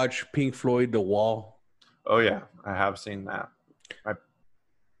ever watch Pink Floyd The Wall? Oh yeah, I have seen that.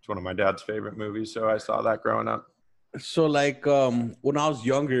 It's one of my dad's favorite movies, so I saw that growing up. So like when I was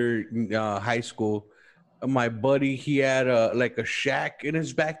younger in high school, my buddy, he had a shack in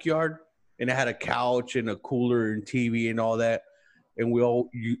his backyard, and it had a couch and a cooler and TV and all that. And we all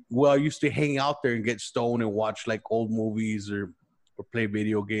used to hang out there and get stoned and watch like old movies or play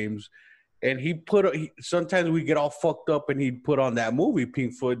video games. And sometimes we get all fucked up, and he'd put on that movie,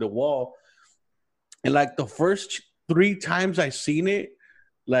 Pink Floyd The Wall. And like the first 3 times I seen it,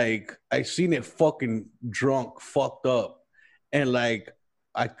 like I seen it fucking drunk, fucked up, and like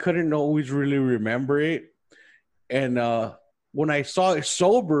I couldn't always really remember it. And when I saw it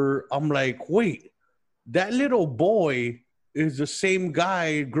sober, I'm like, wait, that little boy is the same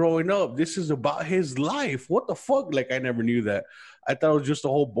guy growing up. This is about his life. What the fuck? Like, I never knew that. I thought it was just a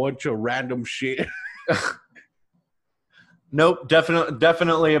whole bunch of random shit. Nope,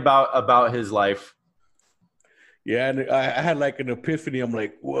 definitely about his life. Yeah, and I had like an epiphany. I'm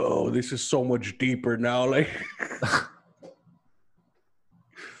like, whoa, this is so much deeper now. Like,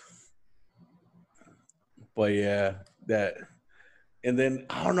 but yeah, that. And then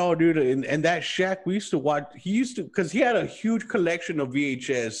I don't know, dude. And that Shack we used to watch. He used to because he had a huge collection of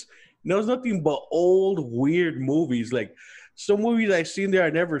VHS. And there was nothing but old weird movies. Like some movies I seen there I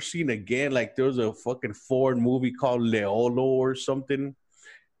never seen again. Like there was a fucking foreign movie called Leolo or something,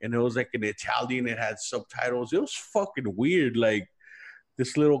 and it was like an Italian. It had subtitles. It was fucking weird. Like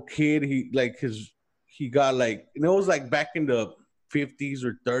this little kid, he got like, and it was like back in the 50s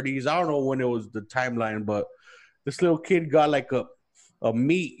or 30s. I don't know when it was the timeline, but this little kid got like a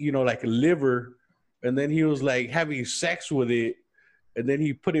meat, like a liver, and then he was like having sex with it, and then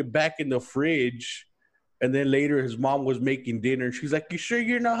he put it back in the fridge, and then later his mom was making dinner, and she's like, "You sure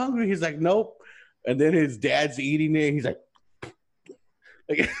you're not hungry?" He's like, "Nope." And then his dad's eating it. He's like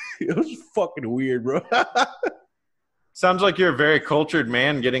it was fucking weird, bro. Sounds like you're a very cultured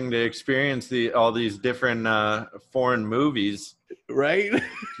man getting to experience all these different foreign movies. Right?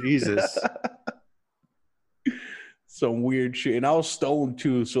 Jesus. Some weird shit. And I was stoned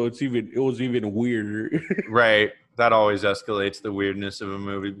too, so it was even weirder. Right. That always escalates the weirdness of a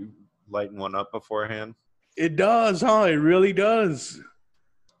movie, lighting one up beforehand. It does, huh? It really does.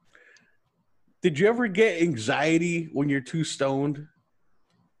 Did you ever get anxiety when you're too stoned?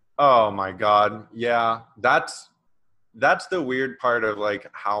 Oh my God. Yeah. That's the weird part of like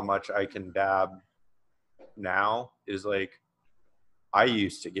how much I can dab now is like I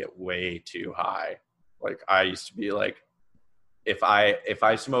used to get way too high. Like I used to be like, if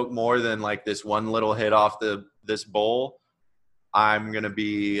I smoke more than like this one little hit off this bowl, I'm gonna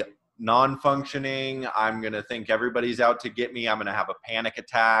be non-functioning. I'm gonna think everybody's out to get me. I'm gonna have a panic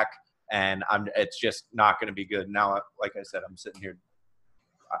attack, and it's just not gonna be good. Now, like I said, I'm sitting here.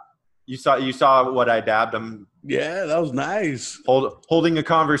 You saw what I dabbed. I'm that was nice. holding a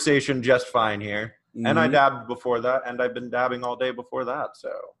conversation just fine here, and I Mhm. dabbed before that, and I've been dabbing all day before that.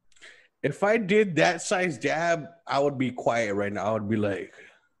 So. If I did that size dab, I would be quiet right now. I would be like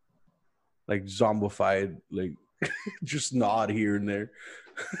zombified, like just nod here and there.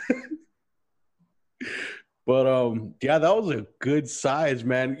 But yeah, that was a good size,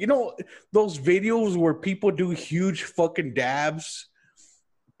 man. Those videos where people do huge fucking dabs,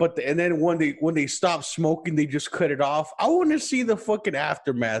 and then when they stop smoking, they just cut it off. I want to see the fucking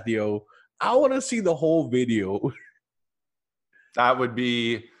aftermath, yo. I want to see the whole video. That would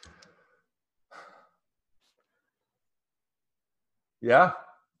be. Yeah,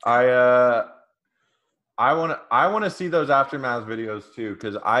 I want to see those aftermath videos too,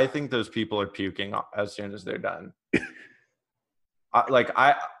 because I think those people are puking as soon as they're done. I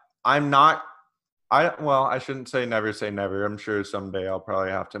shouldn't say never. I'm sure someday I'll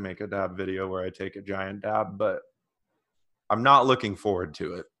probably have to make a dab video where I take a giant dab, but I'm not looking forward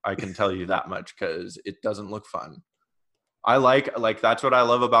to it. I can tell you that much because it doesn't look fun. I like that's what I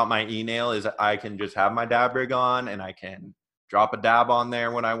love about my e-nail is I can just have my dab rig on and I can drop a dab on there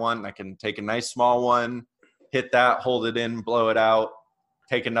when I want. I can take a nice small one, hit that, hold it in, blow it out,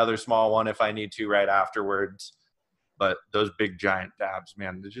 take another small one if I need to right afterwards. But those big giant dabs,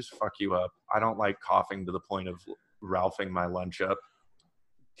 man, they just fuck you up. I don't like coughing to the point of ralphing my lunch up.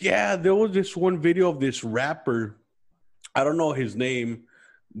 Yeah, there was this one video of this rapper. I don't know his name,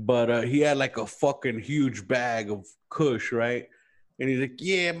 but he had like a fucking huge bag of Kush, right? And he's like,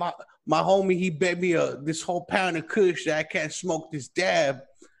 "Yeah, my homie, he bet me this whole pound of Kush that I can't smoke this dab."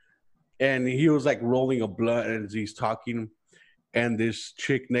 And he was like rolling a blunt as he's talking, and this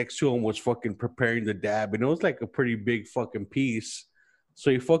chick next to him was fucking preparing the dab, and it was like a pretty big fucking piece.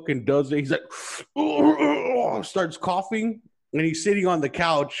 So he fucking does it. He's like, starts coughing, and he's sitting on the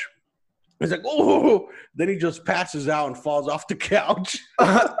couch. He's like, oh, then he just passes out and falls off the couch.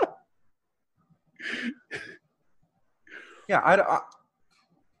 Yeah,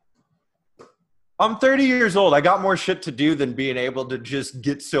 I'm 30 years old. I got more shit to do than being able to just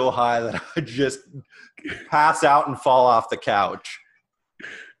get so high that I just pass out and fall off the couch.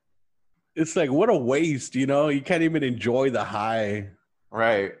 It's like, what a waste, you can't even enjoy the high.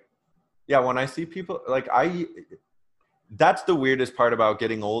 Right. Yeah, when I see people, like, that's the weirdest part about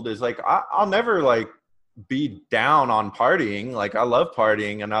getting old is, like, I'll never, like, be down on partying. Like, I love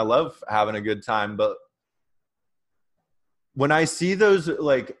partying and I love having a good time. But when I see those,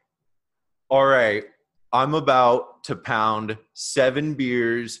 like, all right, I'm about to pound 7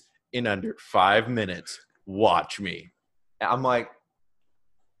 beers in under 5 minutes. Watch me. And I'm like,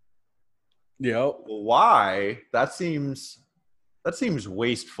 Yep. why? That seems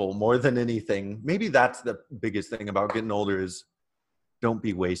wasteful more than anything. Maybe that's the biggest thing about getting older is don't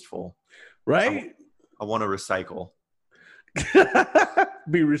be wasteful. Right? I want to recycle.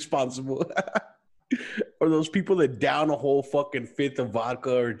 Be responsible. Or those people that down a whole fucking fifth of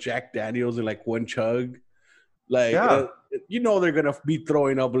vodka or Jack Daniels in like one chug. Like, Yeah. they're going to be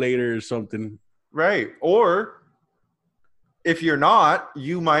throwing up later or something. Right. Or if you're not,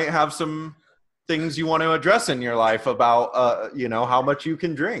 you might have some things you want to address in your life about, how much you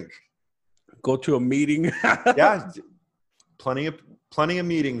can drink. Go to a meeting. Yeah. Plenty of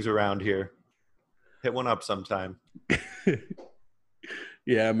meetings around here. Hit one up sometime.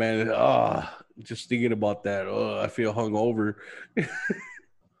 Yeah, man. Oh, just thinking about that. Oh, I feel hungover.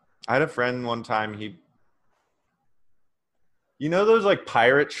 I had a friend one time, those like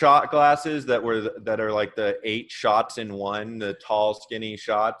pirate shot glasses that are like the 8 shots in one, the tall, skinny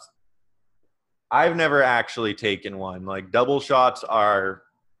shots? I've never actually taken one. Like double shots are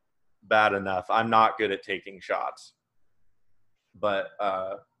bad enough. I'm not good at taking shots. But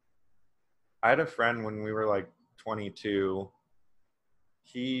I had a friend when we were like 22.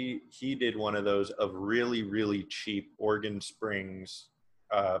 He did one of those of really, really cheap Organ Springs,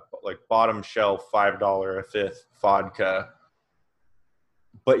 like bottom shelf, $5 a fifth vodka.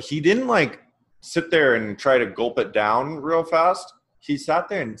 But he didn't like sit there and try to gulp it down real fast. He sat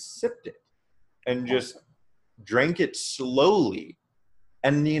there and sipped it and just drank it slowly.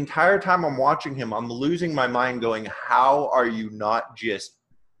 And the entire time I'm watching him, I'm losing my mind going, how are you not just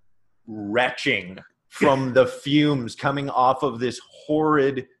retching from the fumes coming off of this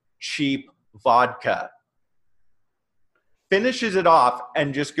horrid, cheap vodka? Finishes it off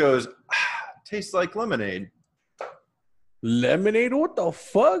and just goes, tastes like lemonade. Lemonade? What the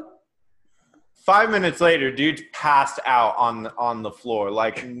fuck? 5 minutes later, dude's passed out on the floor.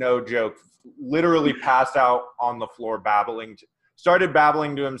 Like, no joke. Literally passed out on the floor, started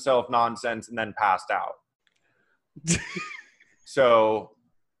babbling to himself nonsense, and then passed out. So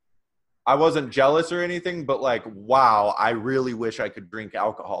I wasn't jealous or anything, but like, wow, I really wish I could drink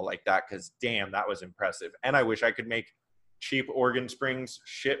alcohol like that, because damn, that was impressive. And I wish I could make cheap Organ Springs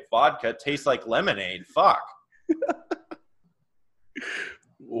shit vodka taste like lemonade. Fuck.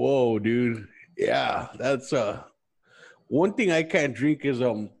 Whoa, dude. Yeah, that's one thing I can't drink is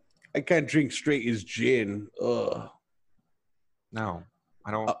I can't drink straight is gin. No,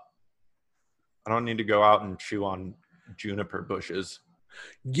 I don't need to go out and chew on juniper bushes.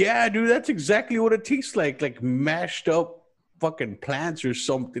 Yeah, dude, that's exactly what it tastes like mashed up fucking plants or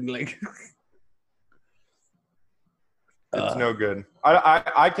something. Like, it's no good.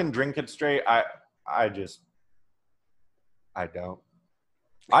 I can drink it straight. I don't.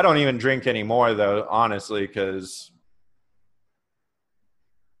 I don't even drink anymore, though, honestly, because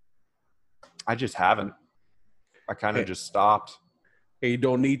I just haven't. I kind of just stopped. Hey, you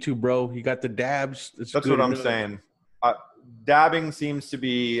don't need to, bro. You got the dabs. That's what I'm saying. Dabbing seems to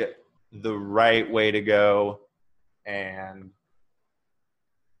be the right way to go. And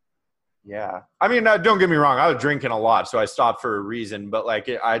yeah, I mean, don't get me wrong. I was drinking a lot, so I stopped for a reason. But like,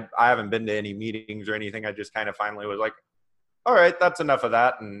 I haven't been to any meetings or anything. I just kind of finally was like, all right, that's enough of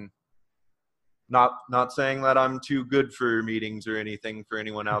that. And not saying that I'm too good for meetings or anything for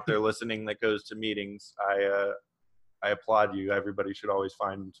anyone out there listening that goes to meetings. I applaud you. Everybody should always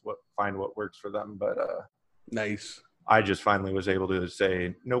find what works for them. But Nice. I just finally was able to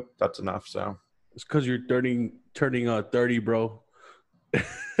say, nope, that's enough. So It's because you're turning 30, bro.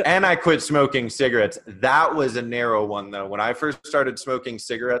 and I quit smoking cigarettes. That was a narrow one, though. When I first started smoking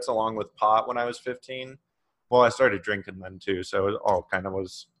cigarettes along with pot when I was 15, well, I started drinking then too, so it all kind of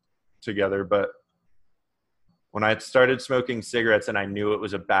was together. But when I started smoking cigarettes and I knew it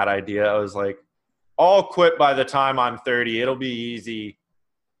was a bad idea, I was like, I'll quit by the time I'm 30. It'll be easy.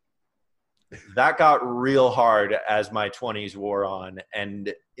 That got real hard as my 20s wore on.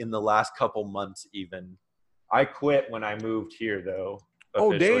 And in the last couple months even. I quit when I moved here, though.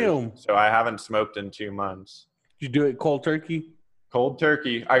 Officially. Oh, damn. So I haven't smoked in 2 months. Did you do it cold turkey? Cold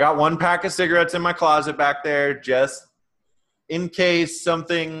turkey. I got 1 pack of cigarettes in my closet back there just in case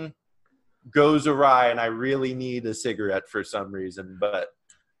something goes awry and I really need a cigarette for some reason. But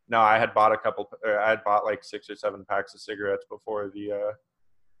no, I had bought like 6 or 7 packs of cigarettes before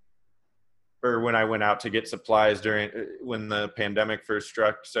when I went out to get supplies when the pandemic first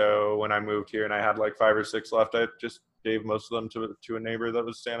struck. So when I moved here and I had like 5 or 6 left, I just gave most of them to a neighbor that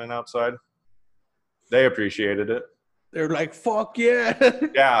was standing outside. They appreciated it. They're like, fuck yeah.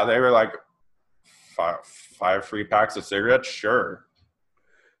 Yeah, they were like, five free packs of cigarettes? Sure.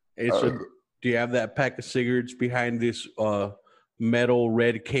 Hey, so do you have that pack of cigarettes behind this metal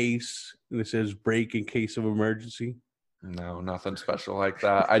red case and it says break in case of emergency? No, nothing special like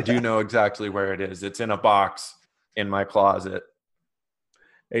that. I do know exactly where it is. It's in a box in my closet.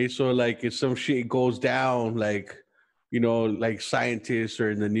 Hey, so like if some shit goes down, like, you know, like scientists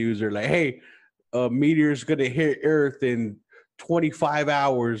or in the news are like, hey, a meteor's gonna hit Earth in 25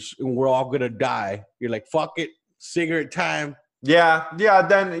 hours and we're all gonna die. You're like, fuck it, cigarette time. Yeah,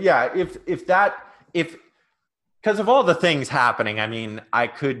 if because of all the things happening, I mean, I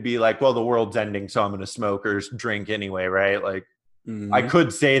could be like, well, the world's ending, so I'm going to smoke or drink anyway, right? Like, I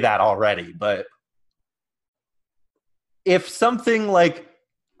could say that already, but if something like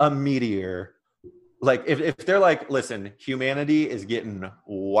a meteor, like if they're like, listen, humanity is getting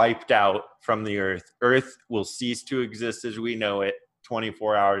wiped out from the earth. Earth will cease to exist as we know it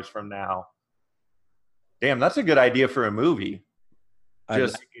 24 hours from now. Damn, that's a good idea for a movie.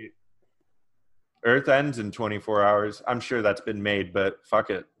 Just like Earth ends in 24 hours. I'm sure that's been made, but fuck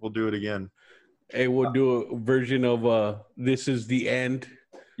it. We'll do it again. Hey, we'll do a version of This Is the End.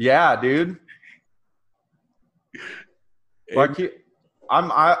 Yeah, dude. Like, I'm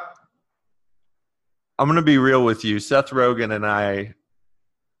gonna be real with you. Seth Rogen and I,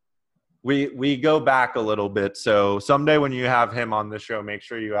 we go back a little bit. So someday when you have him on the show, make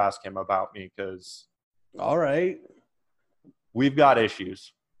sure you ask him about me, because all right, we've got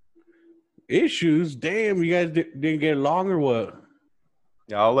issues. Issues? Damn, you guys didn't get along or what?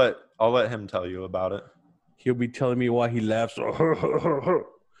 Yeah, I'll let him tell you about it. He'll be telling me why he laughs. Yeah,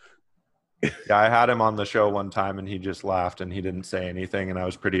 I had him on the show one time and he just laughed and he didn't say anything, and I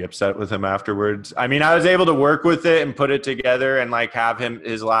was pretty upset with him afterwards. I mean, I was able to work with it and put it together and like have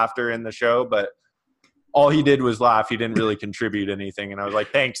his laughter in the show, but all he did was laugh. He didn't really contribute anything, and I was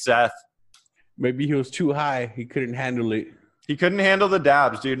like, thanks, Seth. Maybe he was too high. He couldn't handle it. He couldn't handle the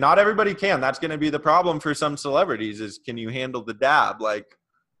dabs, dude. Not everybody can. That's going to be the problem for some celebrities is, can you handle the dab? Like,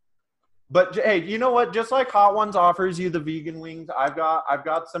 but hey, you know what? Just like Hot Ones offers you the vegan wings, I've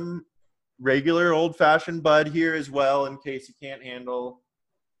got some regular old-fashioned bud here as well in case you can't handle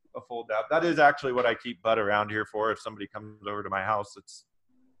a full dab. That is actually what I keep bud around here for. If somebody comes over to my house, it's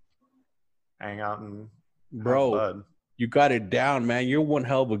hang out and bro. Bud. You got it down, man. You're one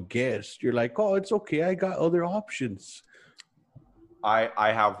hell of a guest. You're like, oh, it's okay. I got other options. I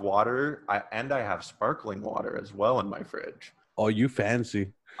have water, and I have sparkling water as well in my fridge. Oh, you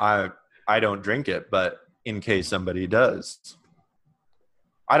fancy. I don't drink it, but in case somebody does.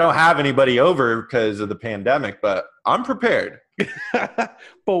 I don't have anybody over because of the pandemic, but I'm prepared. But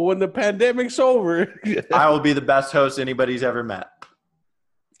when the pandemic's over, I will be the best host anybody's ever met.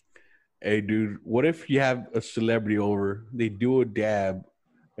 Hey, dude, what if you have a celebrity over, they do a dab,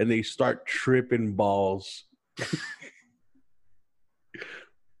 and they start tripping balls?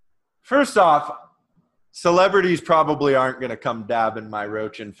 First off, celebrities probably aren't going to come dab in my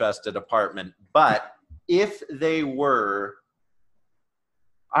roach-infested apartment. But if they were,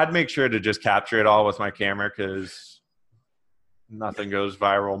 I'd make sure to just capture it all with my camera, because nothing goes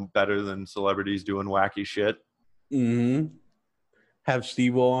viral better than celebrities doing wacky shit. Mm-hmm. Have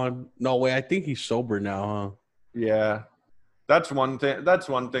Steve on. No way, I think he's sober now, huh? Yeah. That's one thing that's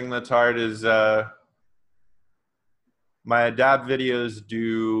hard is my dab videos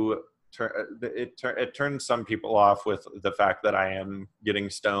do it turns some people off with the fact that I am getting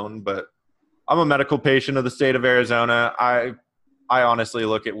stoned, but I'm a medical patient of the state of Arizona. I honestly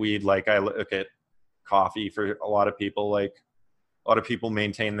look at weed like I look at coffee for a lot of people. Like, a lot of people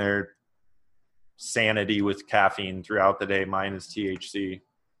maintain their sanity with caffeine throughout the day. Mine is THC.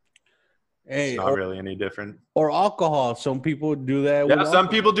 Hey, it's not really any different. Or alcohol. Some people do that. Yeah, some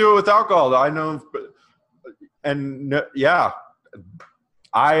people do it with alcohol. I know. And yeah,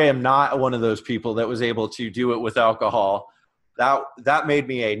 I am not one of those people that was able to do it with alcohol. That made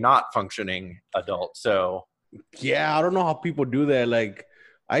me a not functioning adult. So yeah, I don't know how people do that. Like,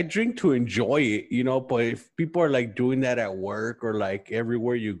 I drink to enjoy it, you know, but if people are like doing that at work or like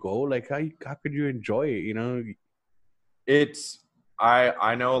everywhere you go, like how could you enjoy it, you know?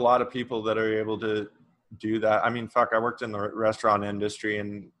 I know a lot of people that are able to do that. I mean, fuck, I worked in the restaurant industry,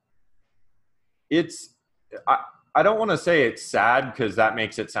 and I don't want to say it's sad, because that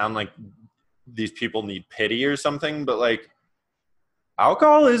makes it sound like these people need pity or something, but like,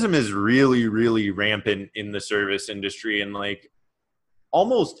 alcoholism is really, really rampant in the service industry, and like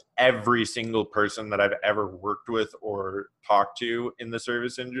almost every single person that I've ever worked with or talked to in the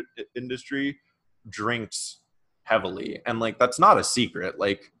service industry drinks heavily. And like, that's not a secret.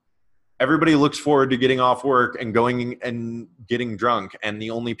 Like, everybody looks forward to getting off work and going and getting drunk. And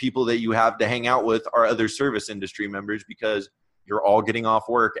the only people that you have to hang out with are other service industry members, because you're all getting off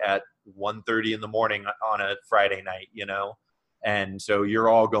work at 1:30 in the morning on a Friday night, and so you're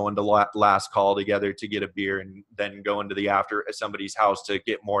all going to last call together to get a beer and then going to the after somebody's house to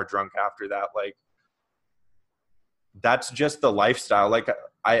get more drunk after that. Like, that's just the lifestyle. Like,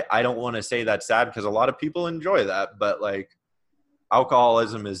 I don't want to say that's sad because a lot of people enjoy that, but like,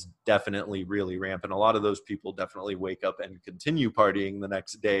 alcoholism is definitely really rampant. A lot of those people definitely wake up and continue partying the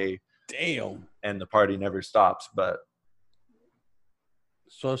next day. Damn. And the party never stops. But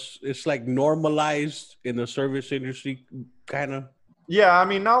so it's like normalized in the service industry, kind of. Yeah, I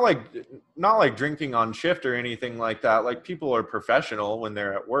mean, not like drinking on shift or anything like that. Like, people are professional when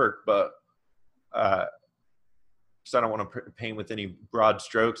they're at work, but so I don't want to paint with any broad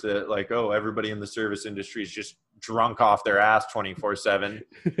strokes that like, oh, everybody in the service industry is just drunk off their ass 24/7.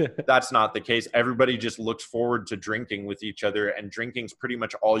 That's not the case. Everybody just looks forward to drinking with each other, and drinking's pretty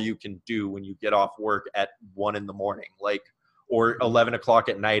much all you can do when you get off work at 1 a.m, like, or 11 o'clock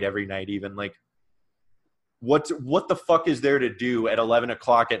at night every night. Even like, what the fuck is there to do at 11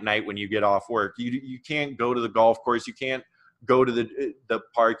 o'clock at night when you get off work? You can't go to the golf course. You can't go to the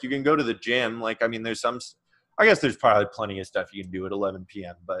park. You can go to the gym. Like, I mean, I guess there's probably plenty of stuff you can do at 11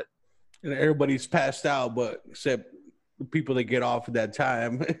 p.m., but. And everybody's passed out, but except the people that get off at that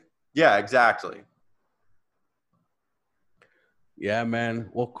time. Yeah, exactly. Yeah,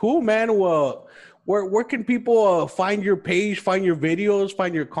 man. Well, cool, man. Well, where can people find your page, find your videos,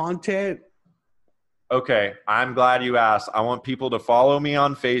 find your content? Okay, I'm glad you asked. I want people to follow me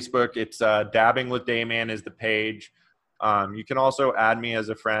on Facebook. It's Dabbing with Dayman is the page. You can also add me as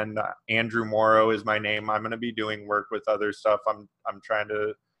a friend. Andrew Morrow is my name. I'm going to be doing work with other stuff. I'm trying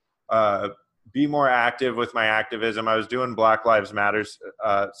to be more active with my activism. I was doing Black Lives Matter,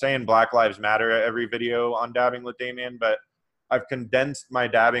 saying Black Lives Matter every video on Dabbing with Dayman, but I've condensed my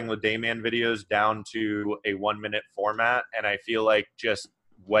Dabbing with Dayman videos down to a 1-minute format, and I feel like just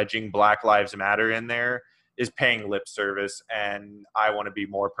wedging Black Lives Matter in there is paying lip service, and I want to be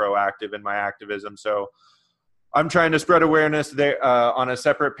more proactive in my activism. So I'm trying to spread awareness there on a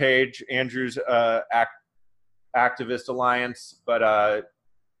separate page, Andrew's Activist Alliance, but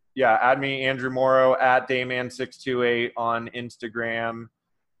yeah, add me, Andrew Morrow, at Dayman628 on Instagram,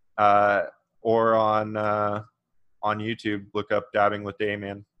 or on YouTube. Look up Dabbing with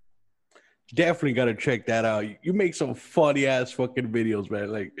Dayman. Definitely gotta check that out. You make some funny ass fucking videos,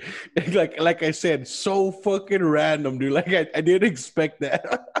 man. Like I said, so fucking random, dude. Like I didn't expect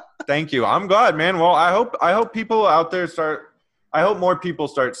that. Thank you. I'm glad, man. Well, I hope people out there I hope more people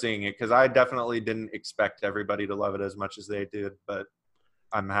start seeing it, because I definitely didn't expect everybody to love it as much as they did, but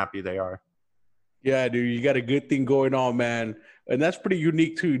I'm happy they are. Yeah, dude, you got a good thing going on, man. And that's pretty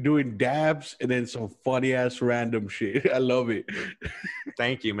unique too, doing dabs and then some funny ass random shit. I love it.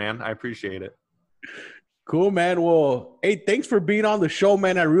 Thank you, man. I appreciate it. Cool, man. Well, hey, thanks for being on the show,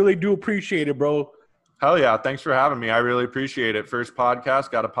 man. I really do appreciate it, bro. Hell yeah. Thanks for having me. I really appreciate it. First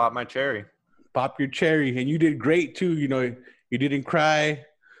podcast, got to pop my cherry. Pop your cherry. And you did great too. You didn't cry.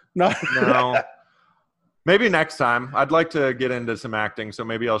 No. Maybe next time. I'd like to get into some acting, so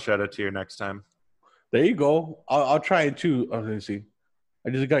maybe I'll shed a tear next time. There you go. I'll try it too. Oh, let me see.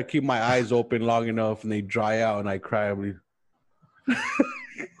 I just got to keep my eyes open long enough and they dry out and I cry.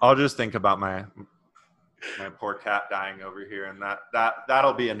 I'll just think about my poor cat dying over here, and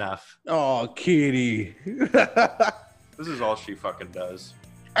that'll be enough. Oh, kitty. This is all she fucking does.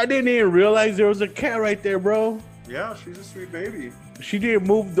 I didn't even realize there was a cat right there, bro. Yeah, she's a sweet baby. She didn't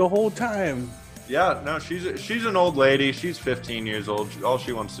move the whole time. Yeah, no, she's an old lady. She's 15 years old. All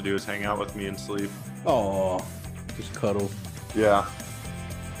she wants to do is hang out with me and sleep. Oh, just cuddle. Yeah.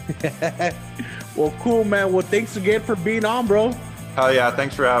 Well, cool, man. Well, thanks again for being on, bro. Hell yeah,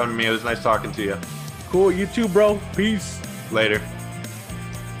 thanks for having me. It was nice talking to you. Cool, you too, bro. Peace. Later.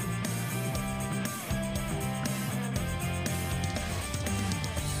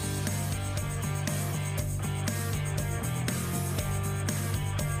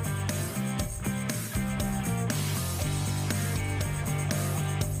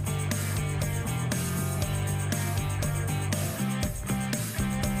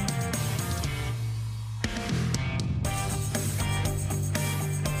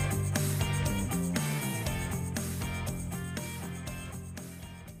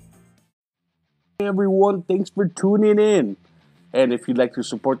 Hey everyone, thanks for tuning in. And if you'd like to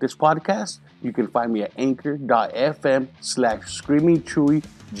support this podcast, you can find me at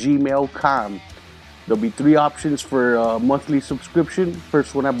anchor.fm/screamingchewy@gmail.com. There'll be 3 options for a monthly subscription.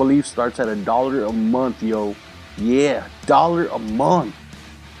 First one, I believe, starts at $1 a month, yo. Yeah, $1 a month.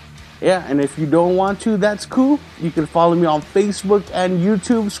 Yeah, and if you don't want to, that's cool. You can follow me on Facebook and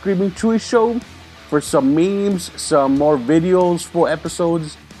YouTube, Screaming Chewy Show. for some memes, some more videos, full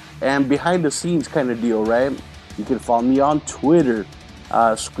episodes, and behind the scenes kind of deal, right? You can follow me on Twitter,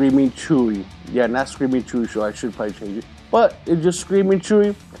 Screaming Chewy. Yeah, not Screaming Chewy Show. I should probably change it. But it's just Screaming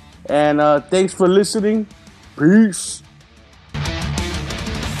Chewy. And thanks for listening. Peace.